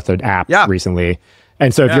came out with an app recently.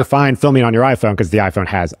 And so if you're fine filming on your iPhone, because the iPhone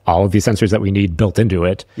has all of these sensors that we need built into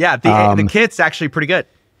it. Yeah, the kit's actually pretty good.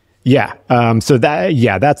 Yeah. So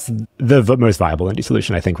that's the most viable indie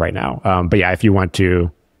solution, I think, right now. But yeah, if you want to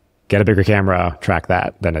get a bigger camera, track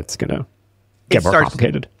that, then it's going to get more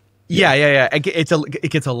complicated. Yeah. It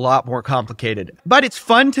gets a lot more complicated. But it's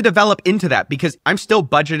fun to develop into that because I'm still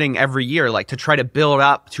budgeting every year, like to try to build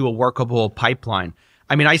up to a workable pipeline.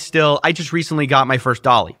 I mean, I just recently got my first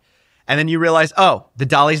dolly. And then you realize, oh, the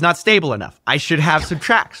dolly's not stable enough. I should have some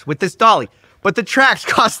tracks with this dolly. But the tracks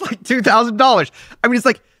cost like $2,000. I mean, it's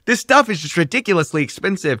like, this stuff is just ridiculously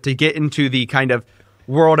expensive to get into the kind of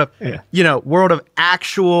world of, world of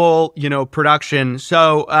actual, production.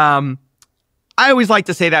 So, I always like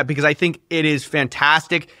to say that because I think it is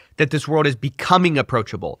fantastic that this world is becoming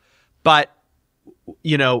approachable. But,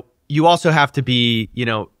 you also have to be,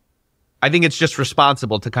 I think it's just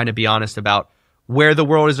responsible to kind of be honest about where the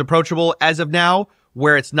world is approachable as of now,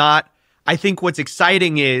 where it's not. I think what's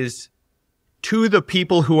exciting is to the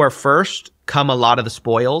people who are first come a lot of the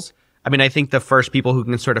spoils. I mean, I think the first people who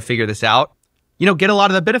can sort of figure this out, get a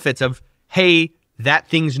lot of the benefits of, hey, that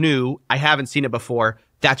thing's new. I haven't seen it before.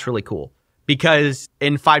 That's really cool. Because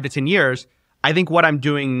in 5 to 10 years, I think what I'm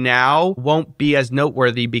doing now won't be as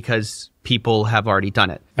noteworthy because people have already done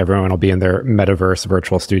it. Everyone will be in their metaverse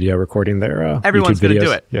virtual studio recording their Everyone's going to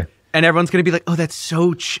do it. Yeah. And everyone's going to be like, oh, that's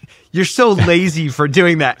so, you're so lazy for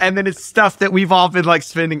doing that. And then it's stuff that we've all been like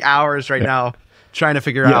spending hours right now trying to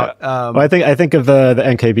figure out. Well, I think of the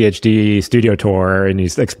NKBHD studio tour, and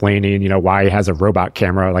he's explaining, why he has a robot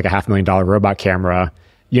camera, like a $500,000 robot camera,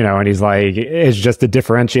 and he's like, it's just to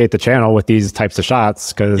differentiate the channel with these types of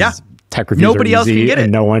shots because tech reviews nobody are else easy can get it.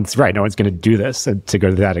 and no one's going to do this and to go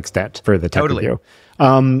to that extent for the tech Totally.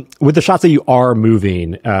 review. With the shots that you are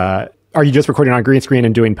moving, are you just recording on green screen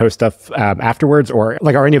and doing post stuff afterwards, or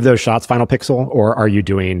like are any of those shots Final Pixel, or are you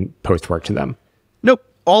doing post work to them? Nope.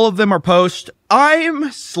 All of them are post.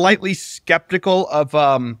 I'm slightly skeptical of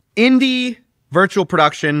indie virtual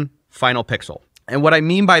production Final Pixel. And what I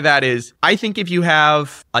mean by that is I think if you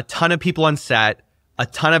have a ton of people on set, a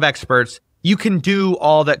ton of experts, you can do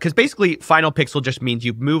all that. Because basically Final Pixel just means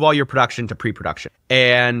you move all your production to pre-production.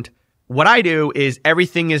 And what I do is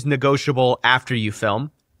everything is negotiable after you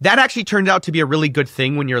film. That actually turns out to be a really good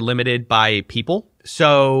thing when you're limited by people.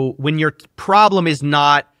 So when your problem is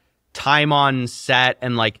not time on set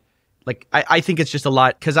and I think it's just a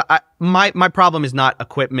lot because my problem is not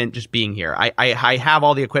equipment just being here. I have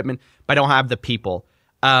all the equipment, but I don't have the people.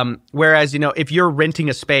 Whereas, if you're renting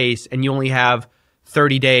a space and you only have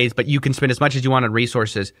 30 days, but you can spend as much as you want on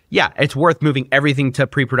resources, it's worth moving everything to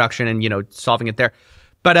pre-production and, solving it there.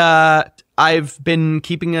 But I've been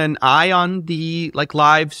keeping an eye on the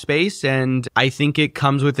live space, and I think it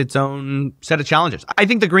comes with its own set of challenges. I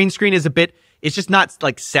think the green screen is it's just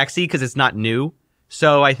not sexy because it's not new.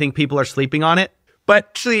 So I think people are sleeping on it. But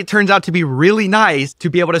actually, it turns out to be really nice to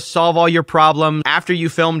be able to solve all your problems after you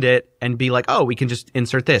filmed it and be like, oh, we can just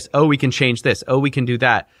insert this. Oh, we can change this. Oh, we can do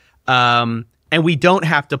that. And we don't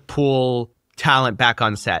have to pull talent back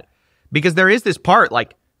on set because there is this part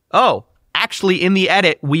actually in the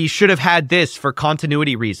edit, we should have had this for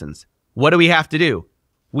continuity reasons. What do we have to do?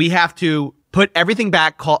 We have to put everything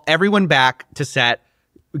back, call everyone back to set,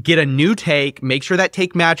 get a new take, make sure that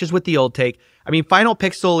take matches with the old take. I mean, Final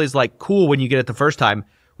Pixel is cool when you get it the first time.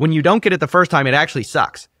 When you don't get it the first time, it actually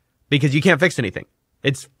sucks because you can't fix anything.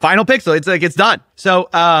 It's Final Pixel. It's done. So,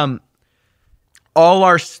 all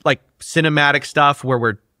our like cinematic stuff where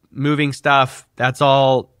we're moving stuff, that's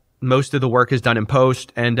all, most of the work is done in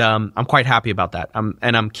post, and I'm quite happy about that.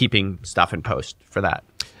 I'm keeping stuff in post for that.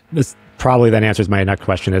 This probably then answers my next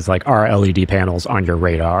question is like, are LED panels on your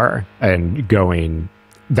radar and going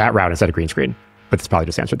that route instead of green screen? But this probably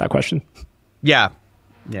just answered that question. Yeah.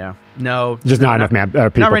 No. Just not enough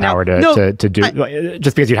people right power to do,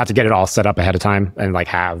 just because you'd have to get it all set up ahead of time and like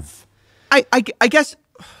have. I guess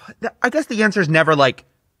the answer is never like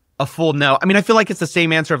a full no. I mean, I feel like it's the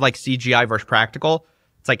same answer of like CGI versus practical.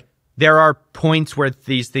 It's like there are points where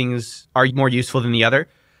these things are more useful than the other.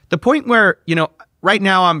 The point where, you know, right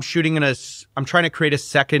now I'm trying to create a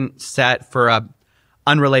second set for a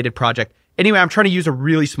unrelated project. Anyway, I'm trying to use a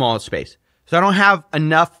really small space. So I don't have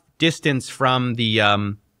enough distance from the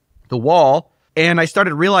wall. And I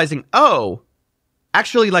started realizing, oh,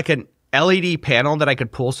 actually like an LED panel that I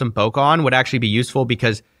could pull some bokeh on would actually be useful,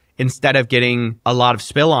 because instead of getting a lot of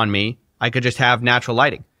spill on me, I could just have natural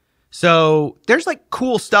lighting. So there's like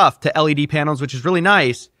cool stuff to LED panels, which is really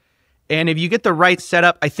nice. And if you get the right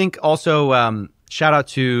setup, I think also, shout out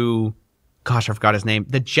to, gosh, I forgot his name,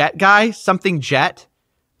 the Jet guy, something Jet,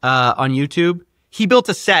 on YouTube. He built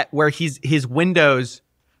a set where his windows,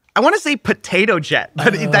 I want to say potato jet,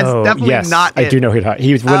 but that's definitely not it. I do know he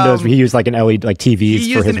used Windows. He used like an LED, like TVs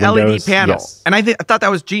he for his used an Windows. LED panel. Yes. And I thought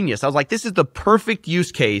that was genius. I was like, this is the perfect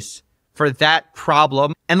use case for that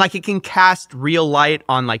problem. And like it can cast real light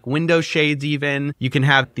on like window shades even. You can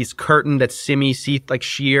have this curtain that's semi-see like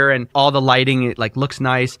sheer, and all the lighting, it like looks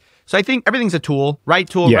nice. So I think everything's a tool, right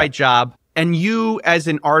job. And you as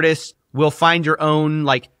an artist will find your own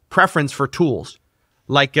like preference for tools.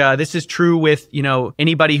 Like, this is true with, you know,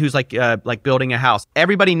 anybody who's like building a house.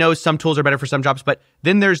 Everybody knows some tools are better for some jobs, but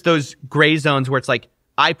then there's those gray zones where it's like,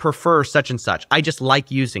 I prefer such and such. I just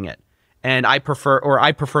like using it. And I prefer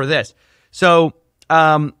this. So,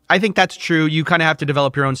 I think that's true. You kind of have to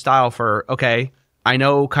develop your own style for, okay, I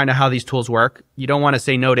know kind of how these tools work. You don't want to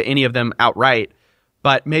say no to any of them outright.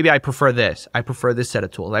 But maybe I prefer this. I prefer this set of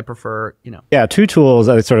tools. I prefer, you know. Yeah, two tools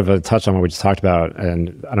that sort of a touch on what we just talked about, and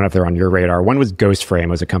I don't know if they're on your radar. One was GhostFrame,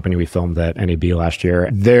 was a company we filmed at NAB last year.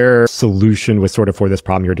 Their solution was sort of for this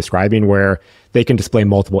problem you're describing, where they can display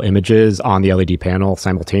multiple images on the LED panel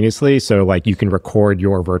simultaneously. So like you can record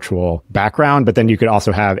your virtual background, but then you could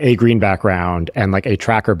also have a green background and like a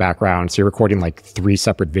tracker background. So you're recording like 3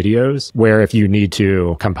 separate videos, where if you need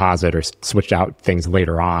to composite or switch out things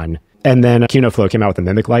later on. And then Kino came out with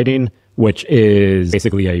the MIMIK lighting, which is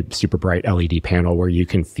basically a super bright LED panel where you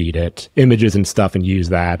can feed it images and stuff and use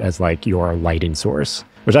that as like your lighting source,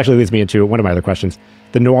 which actually leads me into one of my other questions.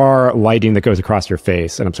 The noir lighting that goes across your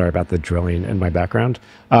face, and I'm sorry about the drilling in my background.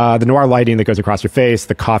 The noir lighting that goes across your face,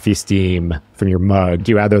 the coffee steam from your mug.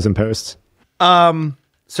 Do you add those in post?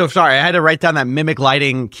 So sorry, I had to write down that MIMIK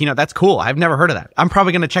lighting Kino. That's cool. I've never heard of that. I'm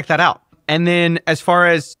probably going to check that out. And then as far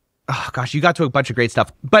as, oh gosh, you got to a bunch of great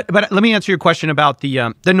stuff. But let me answer your question about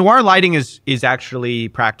the noir lighting is actually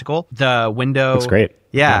practical. The window. That's great.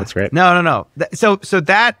 Yeah, that's great. No. So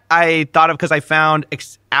that I thought of because I found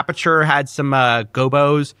Aputure had some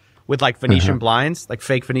gobos with like Venetian blinds, like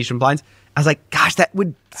fake Venetian blinds. I was like, gosh, that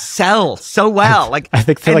would sell so well. Like I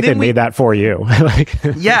feel like they made that for you. Like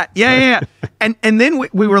yeah. And then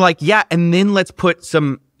we were like, yeah, and then let's put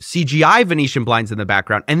some CGI Venetian blinds in the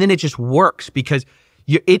background, and then it just works because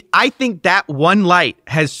I think that one light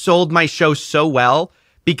has sold my show so well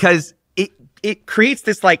because it creates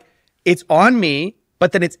this like, it's on me,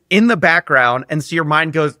 but then it's in the background. And so your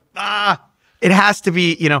mind goes, it has to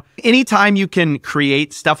be, you know, anytime you can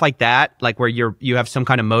create stuff like that, like where you have some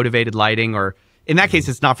kind of motivated lighting, or in that case,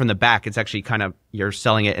 it's not from the back. It's actually kind of, you're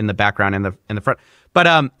selling it in the background and in the front.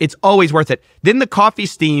 But it's always worth it. Then the coffee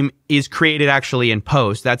steam is created actually in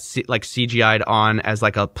post. That's like CGI'd on as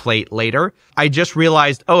like a plate later. I just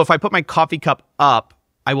realized, if I put my coffee cup up,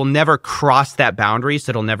 I will never cross that boundary,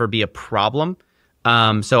 so it'll never be a problem.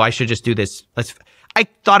 So I should just do this. I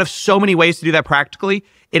thought of so many ways to do that practically.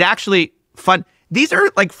 It actually fun. These are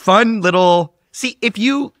like fun little, see, if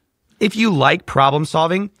you like problem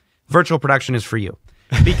solving, virtual production is for you.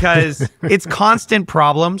 Because it's constant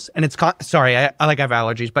problems, and it's sorry, I like I have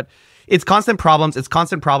allergies, but it's constant problems, it's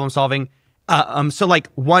constant problem solving. So like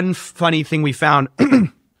one funny thing we found,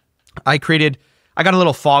 I got a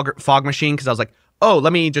little fog machine because I was like,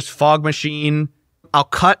 let me just fog machine. I'll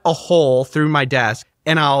cut a hole through my desk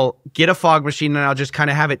and I'll get a fog machine and I'll just kind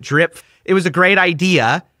of have it drip. It was a great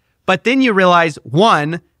idea, but then you realize,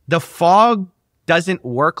 one, the fog doesn't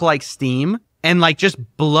work like steam, and like just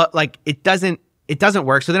like it doesn't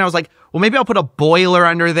work. So then I was like, well, maybe I'll put a boiler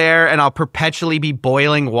under there and I'll perpetually be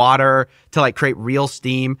boiling water to like create real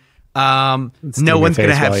steam. No one's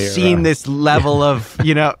gonna have seen this level of,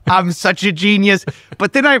 I'm such a genius.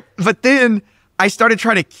 But then I started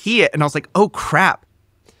trying to key it, and I was like, oh crap.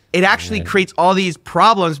 It actually creates all these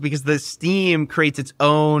problems because the Steam creates its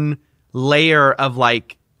own layer of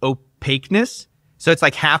like opaqueness. So it's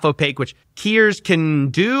like half opaque, which keyers can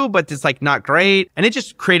do, but it's like not great. And it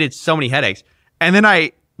just created so many headaches. And then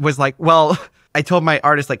I was like, well, I told my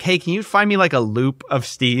artist, like, hey, can you find me like a loop of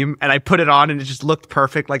Steam? And I put it on and it just looked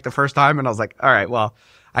perfect like the first time. And I was like, all right, well,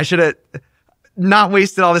 I should have not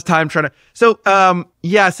wasted all this time trying to. So,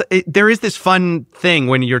 there is this fun thing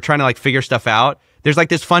when you're trying to like figure stuff out. There's like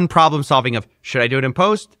this fun problem solving of, should I do it in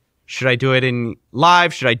post? Should I do it in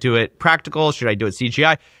live? Should I do it practical? Should I do it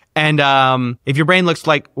CGI? And if your brain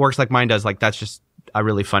works like mine does, like that's just a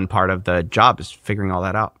really fun part of the job, is figuring all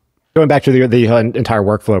that out. Going back to the entire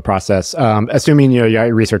workflow process, assuming you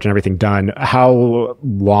got research and everything done, how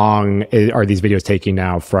long are these videos taking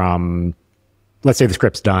now from, let's say the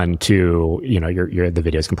script's done to the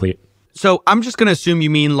video's complete? So I'm just going to assume you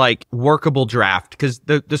mean like workable draft, because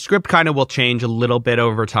the script kind of will change a little bit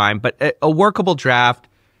over time, but a workable draft.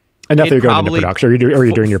 Enough that you're going into production, or are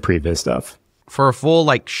you doing your previs stuff? For a full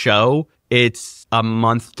like show, it's a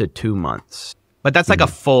month to 2 months. But that's like a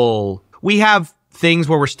full, we have things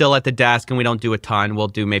where we're still at the desk and we don't do a ton. We'll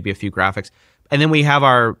do maybe a few graphics. And then we have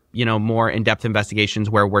our, more in-depth investigations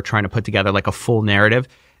where we're trying to put together like a full narrative.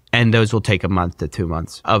 And those will take a month to 2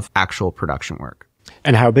 months of actual production work.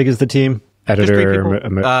 And how big is the team?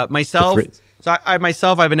 Editor? Myself. So I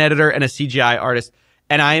have an editor and a CGI artist.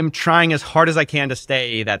 And I am trying as hard as I can to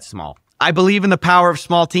stay that small. I believe in the power of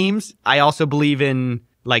small teams. I also believe in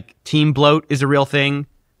like team bloat is a real thing.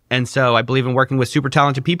 And so I believe in working with super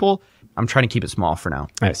talented people. I'm trying to keep it small for now.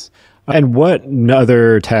 Nice. And what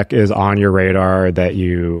other tech is on your radar that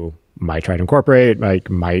you might try to incorporate, like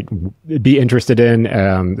might be interested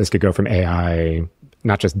in? This could go from AI,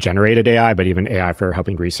 not just generated AI, but even AI for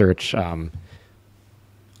helping research, all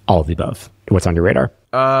of the above. What's on your radar?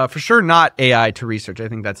 For sure not AI to research. I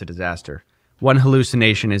think that's a disaster. One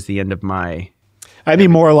hallucination is the end of my... I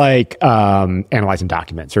mean, more like analyzing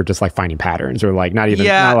documents, or just like finding patterns, or like not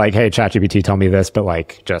like, hey, ChatGPT, tell me this, but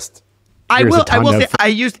like just... I will say I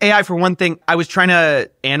used AI for one thing. I was trying to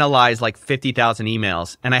analyze like 50,000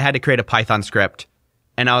 emails, and I had to create a Python script.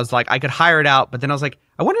 And I was like, I could hire it out, but then I was like,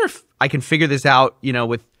 I wonder if I can figure this out,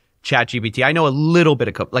 with ChatGPT. I know a little bit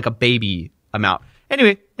of code, like a baby amount.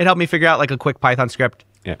 Anyway, it helped me figure out like a quick Python script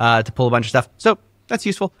to pull a bunch of stuff. So that's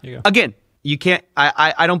useful. Again, you can't,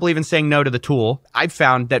 I don't believe in saying no to the tool. I've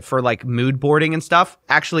found that for like mood boarding and stuff,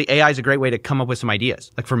 actually AI is a great way to come up with some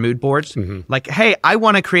ideas. Like for mood boards, like, hey, I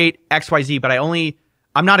want to create XYZ, but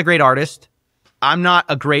I'm not a great artist. I'm not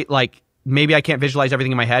a great, like, maybe I can't visualize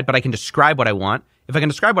everything in my head, but I can describe what I want. If I can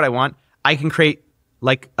describe what I want, I can create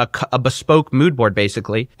like a bespoke mood board,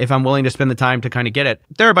 basically, if I'm willing to spend the time to kind of get it.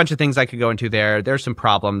 There are a bunch of things I could go into there. There's some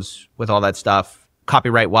problems with all that stuff,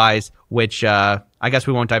 copyright-wise, which I guess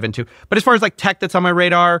we won't dive into. But as far as like tech that's on my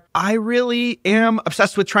radar, I really am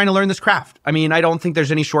obsessed with trying to learn this craft. I mean, I don't think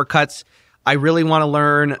there's any shortcuts. I really want to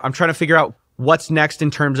learn. I'm trying to figure out what's next in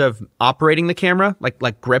terms of operating the camera,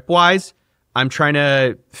 like grip-wise. I'm trying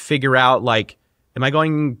to figure out, like, am I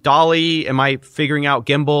going dolly? Am I figuring out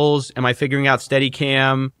gimbals? Am I figuring out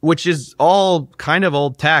Steadicam? Which is all kind of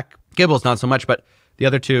old tech. Gimbals, not so much, but the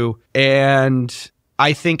other two. And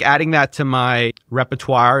I think adding that to my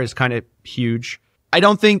repertoire is kind of huge. I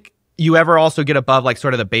don't think you ever also get above like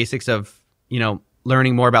sort of the basics of,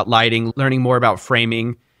 learning more about lighting, learning more about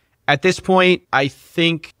framing. At this point, I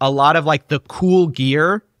think a lot of like the cool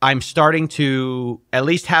gear, I'm starting to at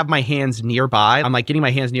least have my hands nearby. I'm like getting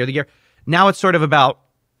my hands near the gear. Now it's sort of about,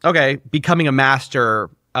 okay, becoming a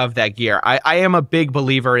master of that gear. I am a big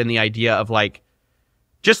believer in the idea of like,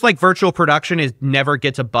 just like virtual production never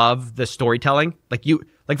gets above the storytelling. Like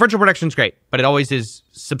virtual production is great, but it always is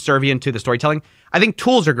subservient to the storytelling. I think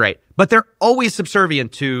tools are great, but they're always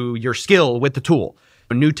subservient to your skill with the tool.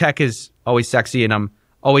 New tech is always sexy, and I'm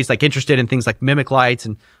always like interested in things like MIMIK lights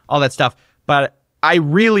and all that stuff. But I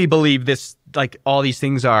really believe this, like all these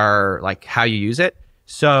things are like how you use it.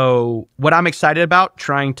 So what I'm excited about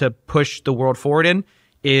trying to push the world forward in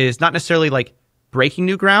is not necessarily like breaking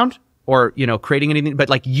new ground or, creating anything, but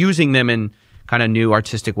like using them in kind of new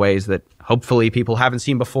artistic ways that hopefully people haven't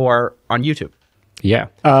seen before on YouTube. Yeah.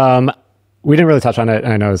 We didn't really touch on it,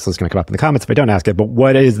 and I know this is going to come up in the comments if I don't ask it, but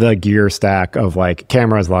what is the gear stack of like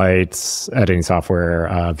cameras, lights, editing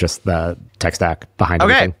software, just the tech stack behind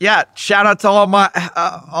everything? Yeah. Shout out to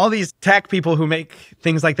all these tech people who make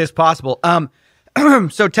things like this possible.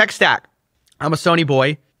 So tech stack. I'm a Sony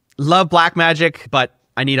boy. Love Blackmagic, but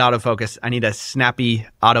I need autofocus. I need a snappy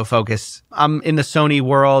autofocus. I'm in the Sony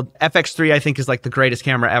world. FX3, I think, is like the greatest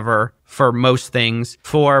camera ever for most things.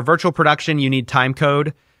 For virtual production, you need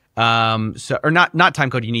timecode. Or not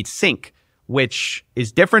timecode, you need sync, which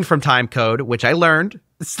is different from timecode, which I learned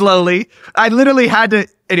slowly. I literally had to,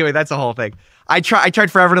 anyway, that's the whole thing. I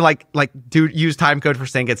tried forever to use timecode for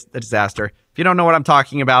sync. It's a disaster. If you don't know what I'm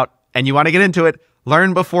talking about and you want to get into it,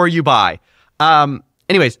 learn before you buy.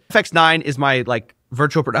 Anyways, FX9 is my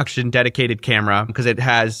virtual production dedicated camera because it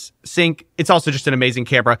has sync. It's also just an amazing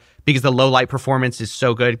camera because the low light performance is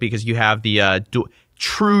so good because you have the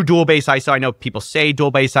true dual base ISO. I know people say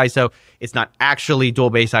dual base ISO. It's not actually dual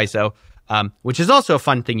base ISO, which is also a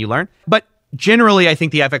fun thing you learn. But generally, I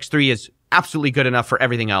think the FX3 is absolutely good enough for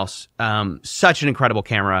everything else. Such an incredible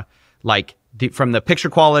camera, from the picture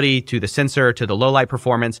quality to the sensor to the low light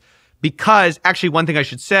performance. Because actually, one thing I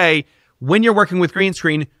should say, when you're working with green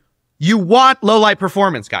screen, you want low light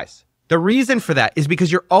performance, guys. The reason for that is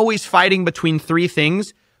because you're always fighting between three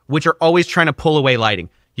things, which are always trying to pull away lighting.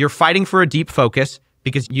 You're fighting for a deep focus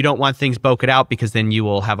because you don't want things bokeh out because then you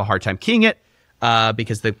will have a hard time keying it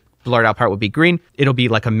because the blurred out part will be green. It'll be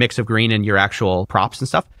like a mix of green and your actual props and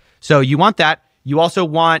stuff. So you want that. You also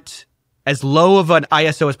want as low of an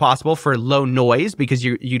ISO as possible for low noise because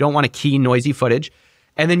you don't want to key noisy footage.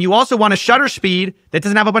 And then you also want a shutter speed that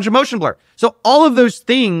doesn't have a bunch of motion blur. So all of those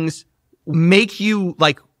things make you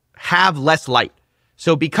have less light.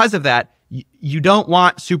 So because of that, you don't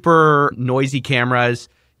want super noisy cameras.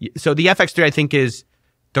 So the FX3, I think, is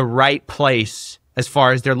the right place as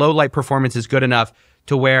far as their low light performance is good enough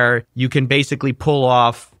to where you can basically pull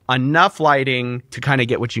off enough lighting to kind of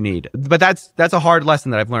get what you need. But that's a hard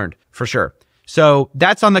lesson that I've learned for sure. So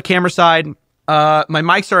that's on the camera side. My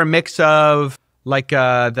mics are a mix of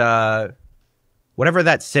the whatever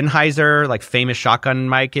that Sennheiser famous shotgun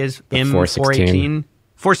mic is, M418,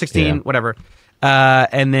 416, whatever.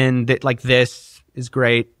 And then this is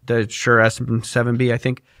great. The Shure SM7B, I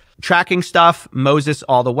think. Tracking stuff, Mo-sys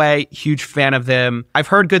all the way. Huge fan of them. I've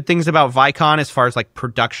heard good things about Vicon as far as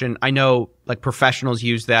production. I know professionals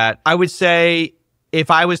use that. I would say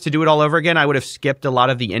if I was to do it all over again, I would have skipped a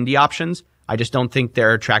lot of the indie options. I just don't think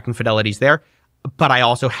their tracking fidelity's there. But I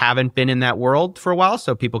also haven't been in that world for a while,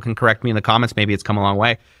 so people can correct me in the comments. Maybe it's come a long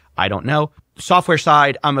way. I don't know. Software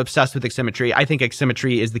side, I'm obsessed with Aximmetry. I think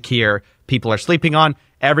Aximmetry is the keyer people are sleeping on.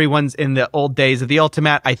 Everyone's in the old days of the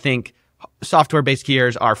Ultimate. I think software-based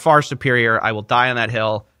keyers are far superior. I will die on that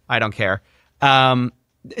hill. I don't care. I'm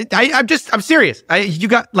serious. You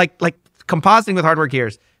got compositing with hardware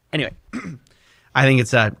keyers. Anyway, I think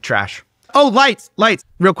it's trash. Oh, lights.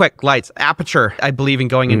 Real quick, lights. Aputure. I believe in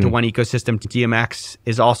going into one ecosystem. DMX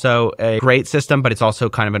is also a great system, but it's also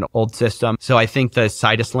kind of an old system. So I think the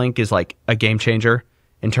Sidus Link is a game changer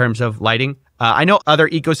in terms of lighting. I know other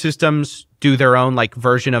ecosystems do their own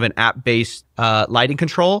version of an app-based lighting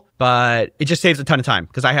control, but it just saves a ton of time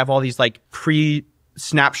because I have all these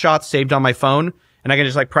pre-snapshots saved on my phone, and I can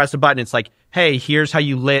just press a button. It's hey, here's how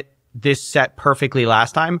you lit this set perfectly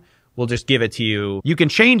last time. We'll just give it to you. You can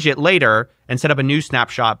change it later and set up a new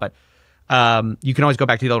snapshot, but you can always go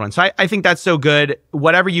back to the old one. So I think that's so good.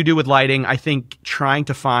 Whatever you do with lighting, I think trying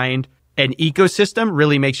to find an ecosystem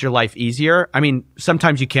really makes your life easier. I mean,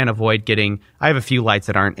 sometimes you can't avoid I have a few lights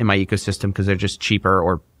that aren't in my ecosystem because they're just cheaper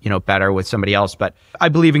or, better with somebody else. But I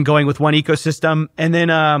believe in going with one ecosystem. And then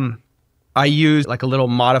I use a little a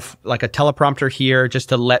teleprompter here just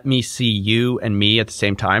to let me see you and me at the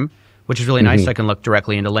same time, which is really nice. I can look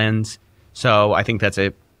directly into lens. So I think that's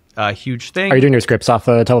a huge thing. Are you doing your scripts off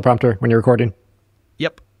a teleprompter when you're recording?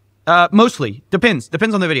 Yep. Mostly. Depends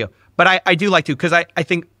on the video. But I do like to because I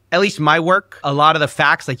think at least my work, a lot of the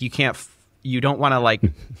facts, you don't want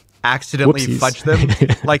to accidentally fudge them.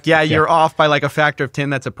 You're off by a factor of 10.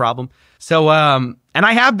 That's a problem. So, and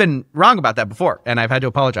I have been wrong about that before and I've had to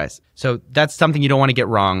apologize. So that's something you don't want to get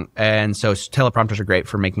wrong. And so teleprompters are great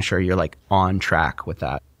for making sure you're on track with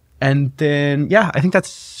that. And then, I think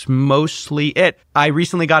that's mostly it. I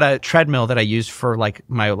recently got a treadmill that I use for my,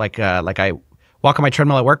 I walk on my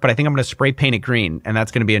treadmill at work, but I think I'm going to spray paint it green. And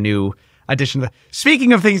that's going to be a new addition.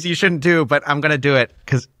 Speaking of things you shouldn't do, but I'm going to do it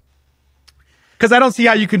because I don't see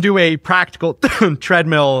how you can do a practical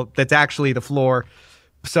treadmill that's actually the floor.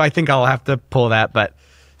 So I think I'll have to pull that.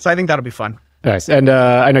 So I think that'll be fun. Nice. And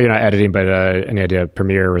I know you're not editing, but any idea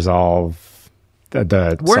Premiere, Resolve,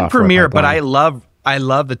 the We're in Premiere, pipeline? But I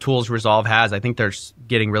love the tools Resolve has. I think they're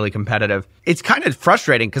getting really competitive. It's kind of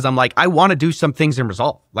frustrating because I'm I want to do some things in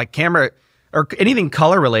Resolve. Camera or anything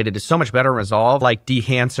color related is so much better in Resolve,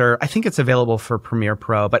 Dehancer. I think it's available for Premiere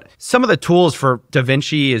Pro, but some of the tools for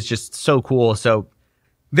DaVinci is just so cool. So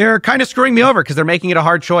they're kind of screwing me over because they're making it a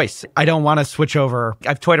hard choice. I don't want to switch over.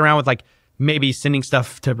 I've toyed around with like maybe sending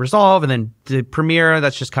stuff to Resolve and then to Premiere.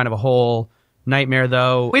 That's just kind of a whole nightmare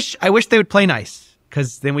though. I wish they would play nice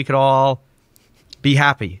because then we could all be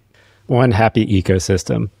happy. One happy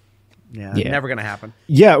ecosystem. Yeah, never going to happen.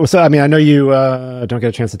 Yeah, well, so I mean, I know you don't get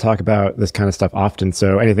a chance to talk about this kind of stuff often.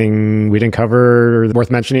 So anything we didn't cover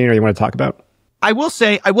worth mentioning or you want to talk about? I will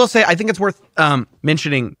say, I think it's worth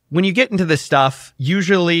mentioning when you get into this stuff,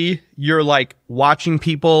 usually you're like watching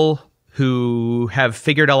people who have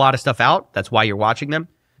figured a lot of stuff out. That's why you're watching them.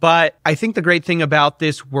 But I think the great thing about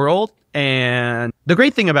this world and the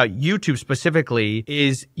great thing about YouTube specifically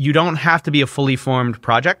is you don't have to be a fully formed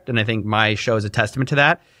project. And I think my show is a testament to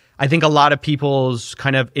that. I think a lot of people's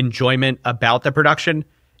kind of enjoyment about the production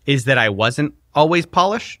is that I wasn't always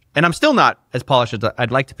polished, and I'm still not as polished as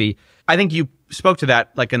I'd like to be. I think you spoke to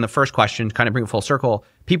that like in the first question, kind of bring it full circle.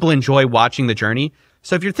 People enjoy watching the journey.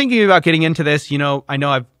 So if you're thinking about getting into this, you know, I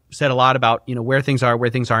know I've said a lot about, you know, where things are, where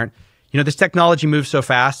things aren't. You know, this technology moves so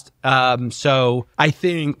fast. So I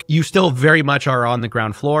think you still very much are on the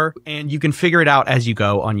ground floor and you can figure it out as you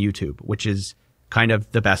go on YouTube, which is kind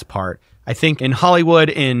of the best part. I think in Hollywood,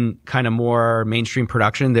 in kind of more mainstream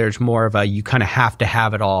production, there's more of a, you kind of have to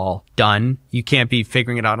have it all done. You can't be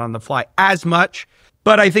figuring it out on the fly as much.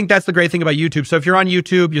 But I think that's the great thing about YouTube. So if you're on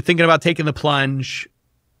YouTube, you're thinking about taking the plunge,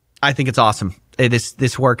 I think it's awesome.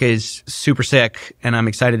 This work is super sick, and I'm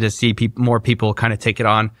excited to see more people kind of take it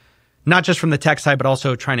on, not just from the tech side, but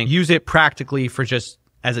also trying to use it practically for just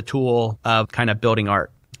as a tool of kind of building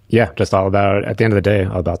art. Yeah, just all about, at the end of the day,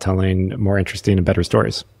 all about telling more interesting and better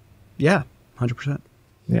stories. Yeah, 100%.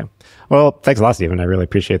 Yeah. Well, thanks a lot, Stephen. I really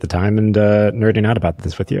appreciate the time and nerding out about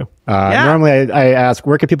this with you. Normally I ask,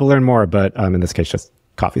 where can people learn more? But in this case, just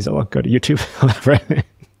Coffeezilla. Go to YouTube.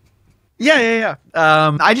 Yeah.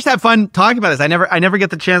 I just have fun talking about this. I never get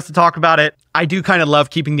the chance to talk about it. I do kind of love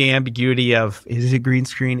keeping the ambiguity of, is it green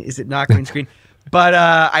screen? Is it not green screen? But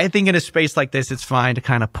I think in a space like this, it's fine to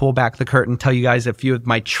kind of pull back the curtain, tell you guys a few of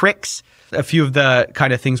my tricks, a few of the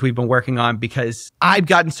kind of things we've been working on, because I've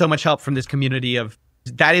gotten so much help from this community of,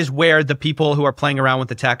 that is where the people who are playing around with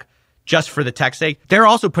the tech just for the tech's sake, they're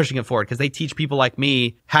also pushing it forward because they teach people like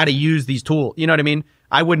me how to use these tools. You know what I mean?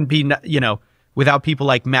 I wouldn't be, without people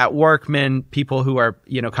like Matt Workman, people who are,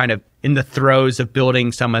 kind of in the throes of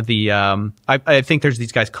building some of the, I think there's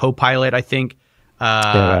these guys, Copilot, I think.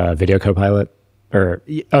 Video Copilot.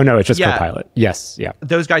 It's just Copilot. Yes. Yeah.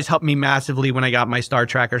 Those guys helped me massively when I got my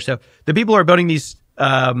StarTracker. So the people who are building these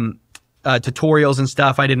tutorials and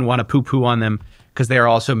stuff, I didn't want to poo-poo on them because they're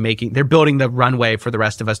also they're building the runway for the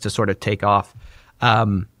rest of us to sort of take off.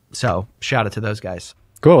 So shout out to those guys.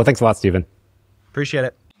 Cool. Well, thanks a lot, Stephen. Appreciate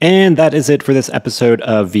it. And that is it for this episode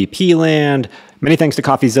of VP Land. Many thanks to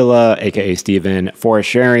Coffeezilla, aka Steven, for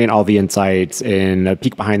sharing all the insights and a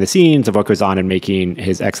peek behind the scenes of what goes on in making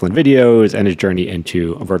his excellent videos and his journey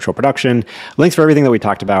into virtual production. Links for everything that we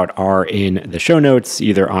talked about are in the show notes,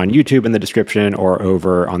 either on YouTube in the description or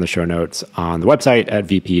over on the show notes on the website at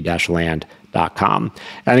vp-land.com.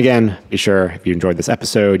 And again, be sure if you enjoyed this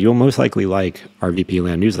episode, you'll most likely like our VP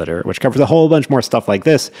Land newsletter, which covers a whole bunch more stuff like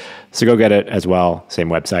this. So go get it as well. Same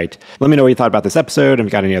website. Let me know what you thought about this episode. If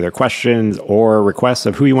you've got any other questions or requests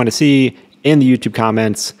of who you want to see in the YouTube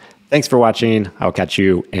comments. Thanks for watching. I'll catch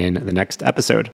you in the next episode.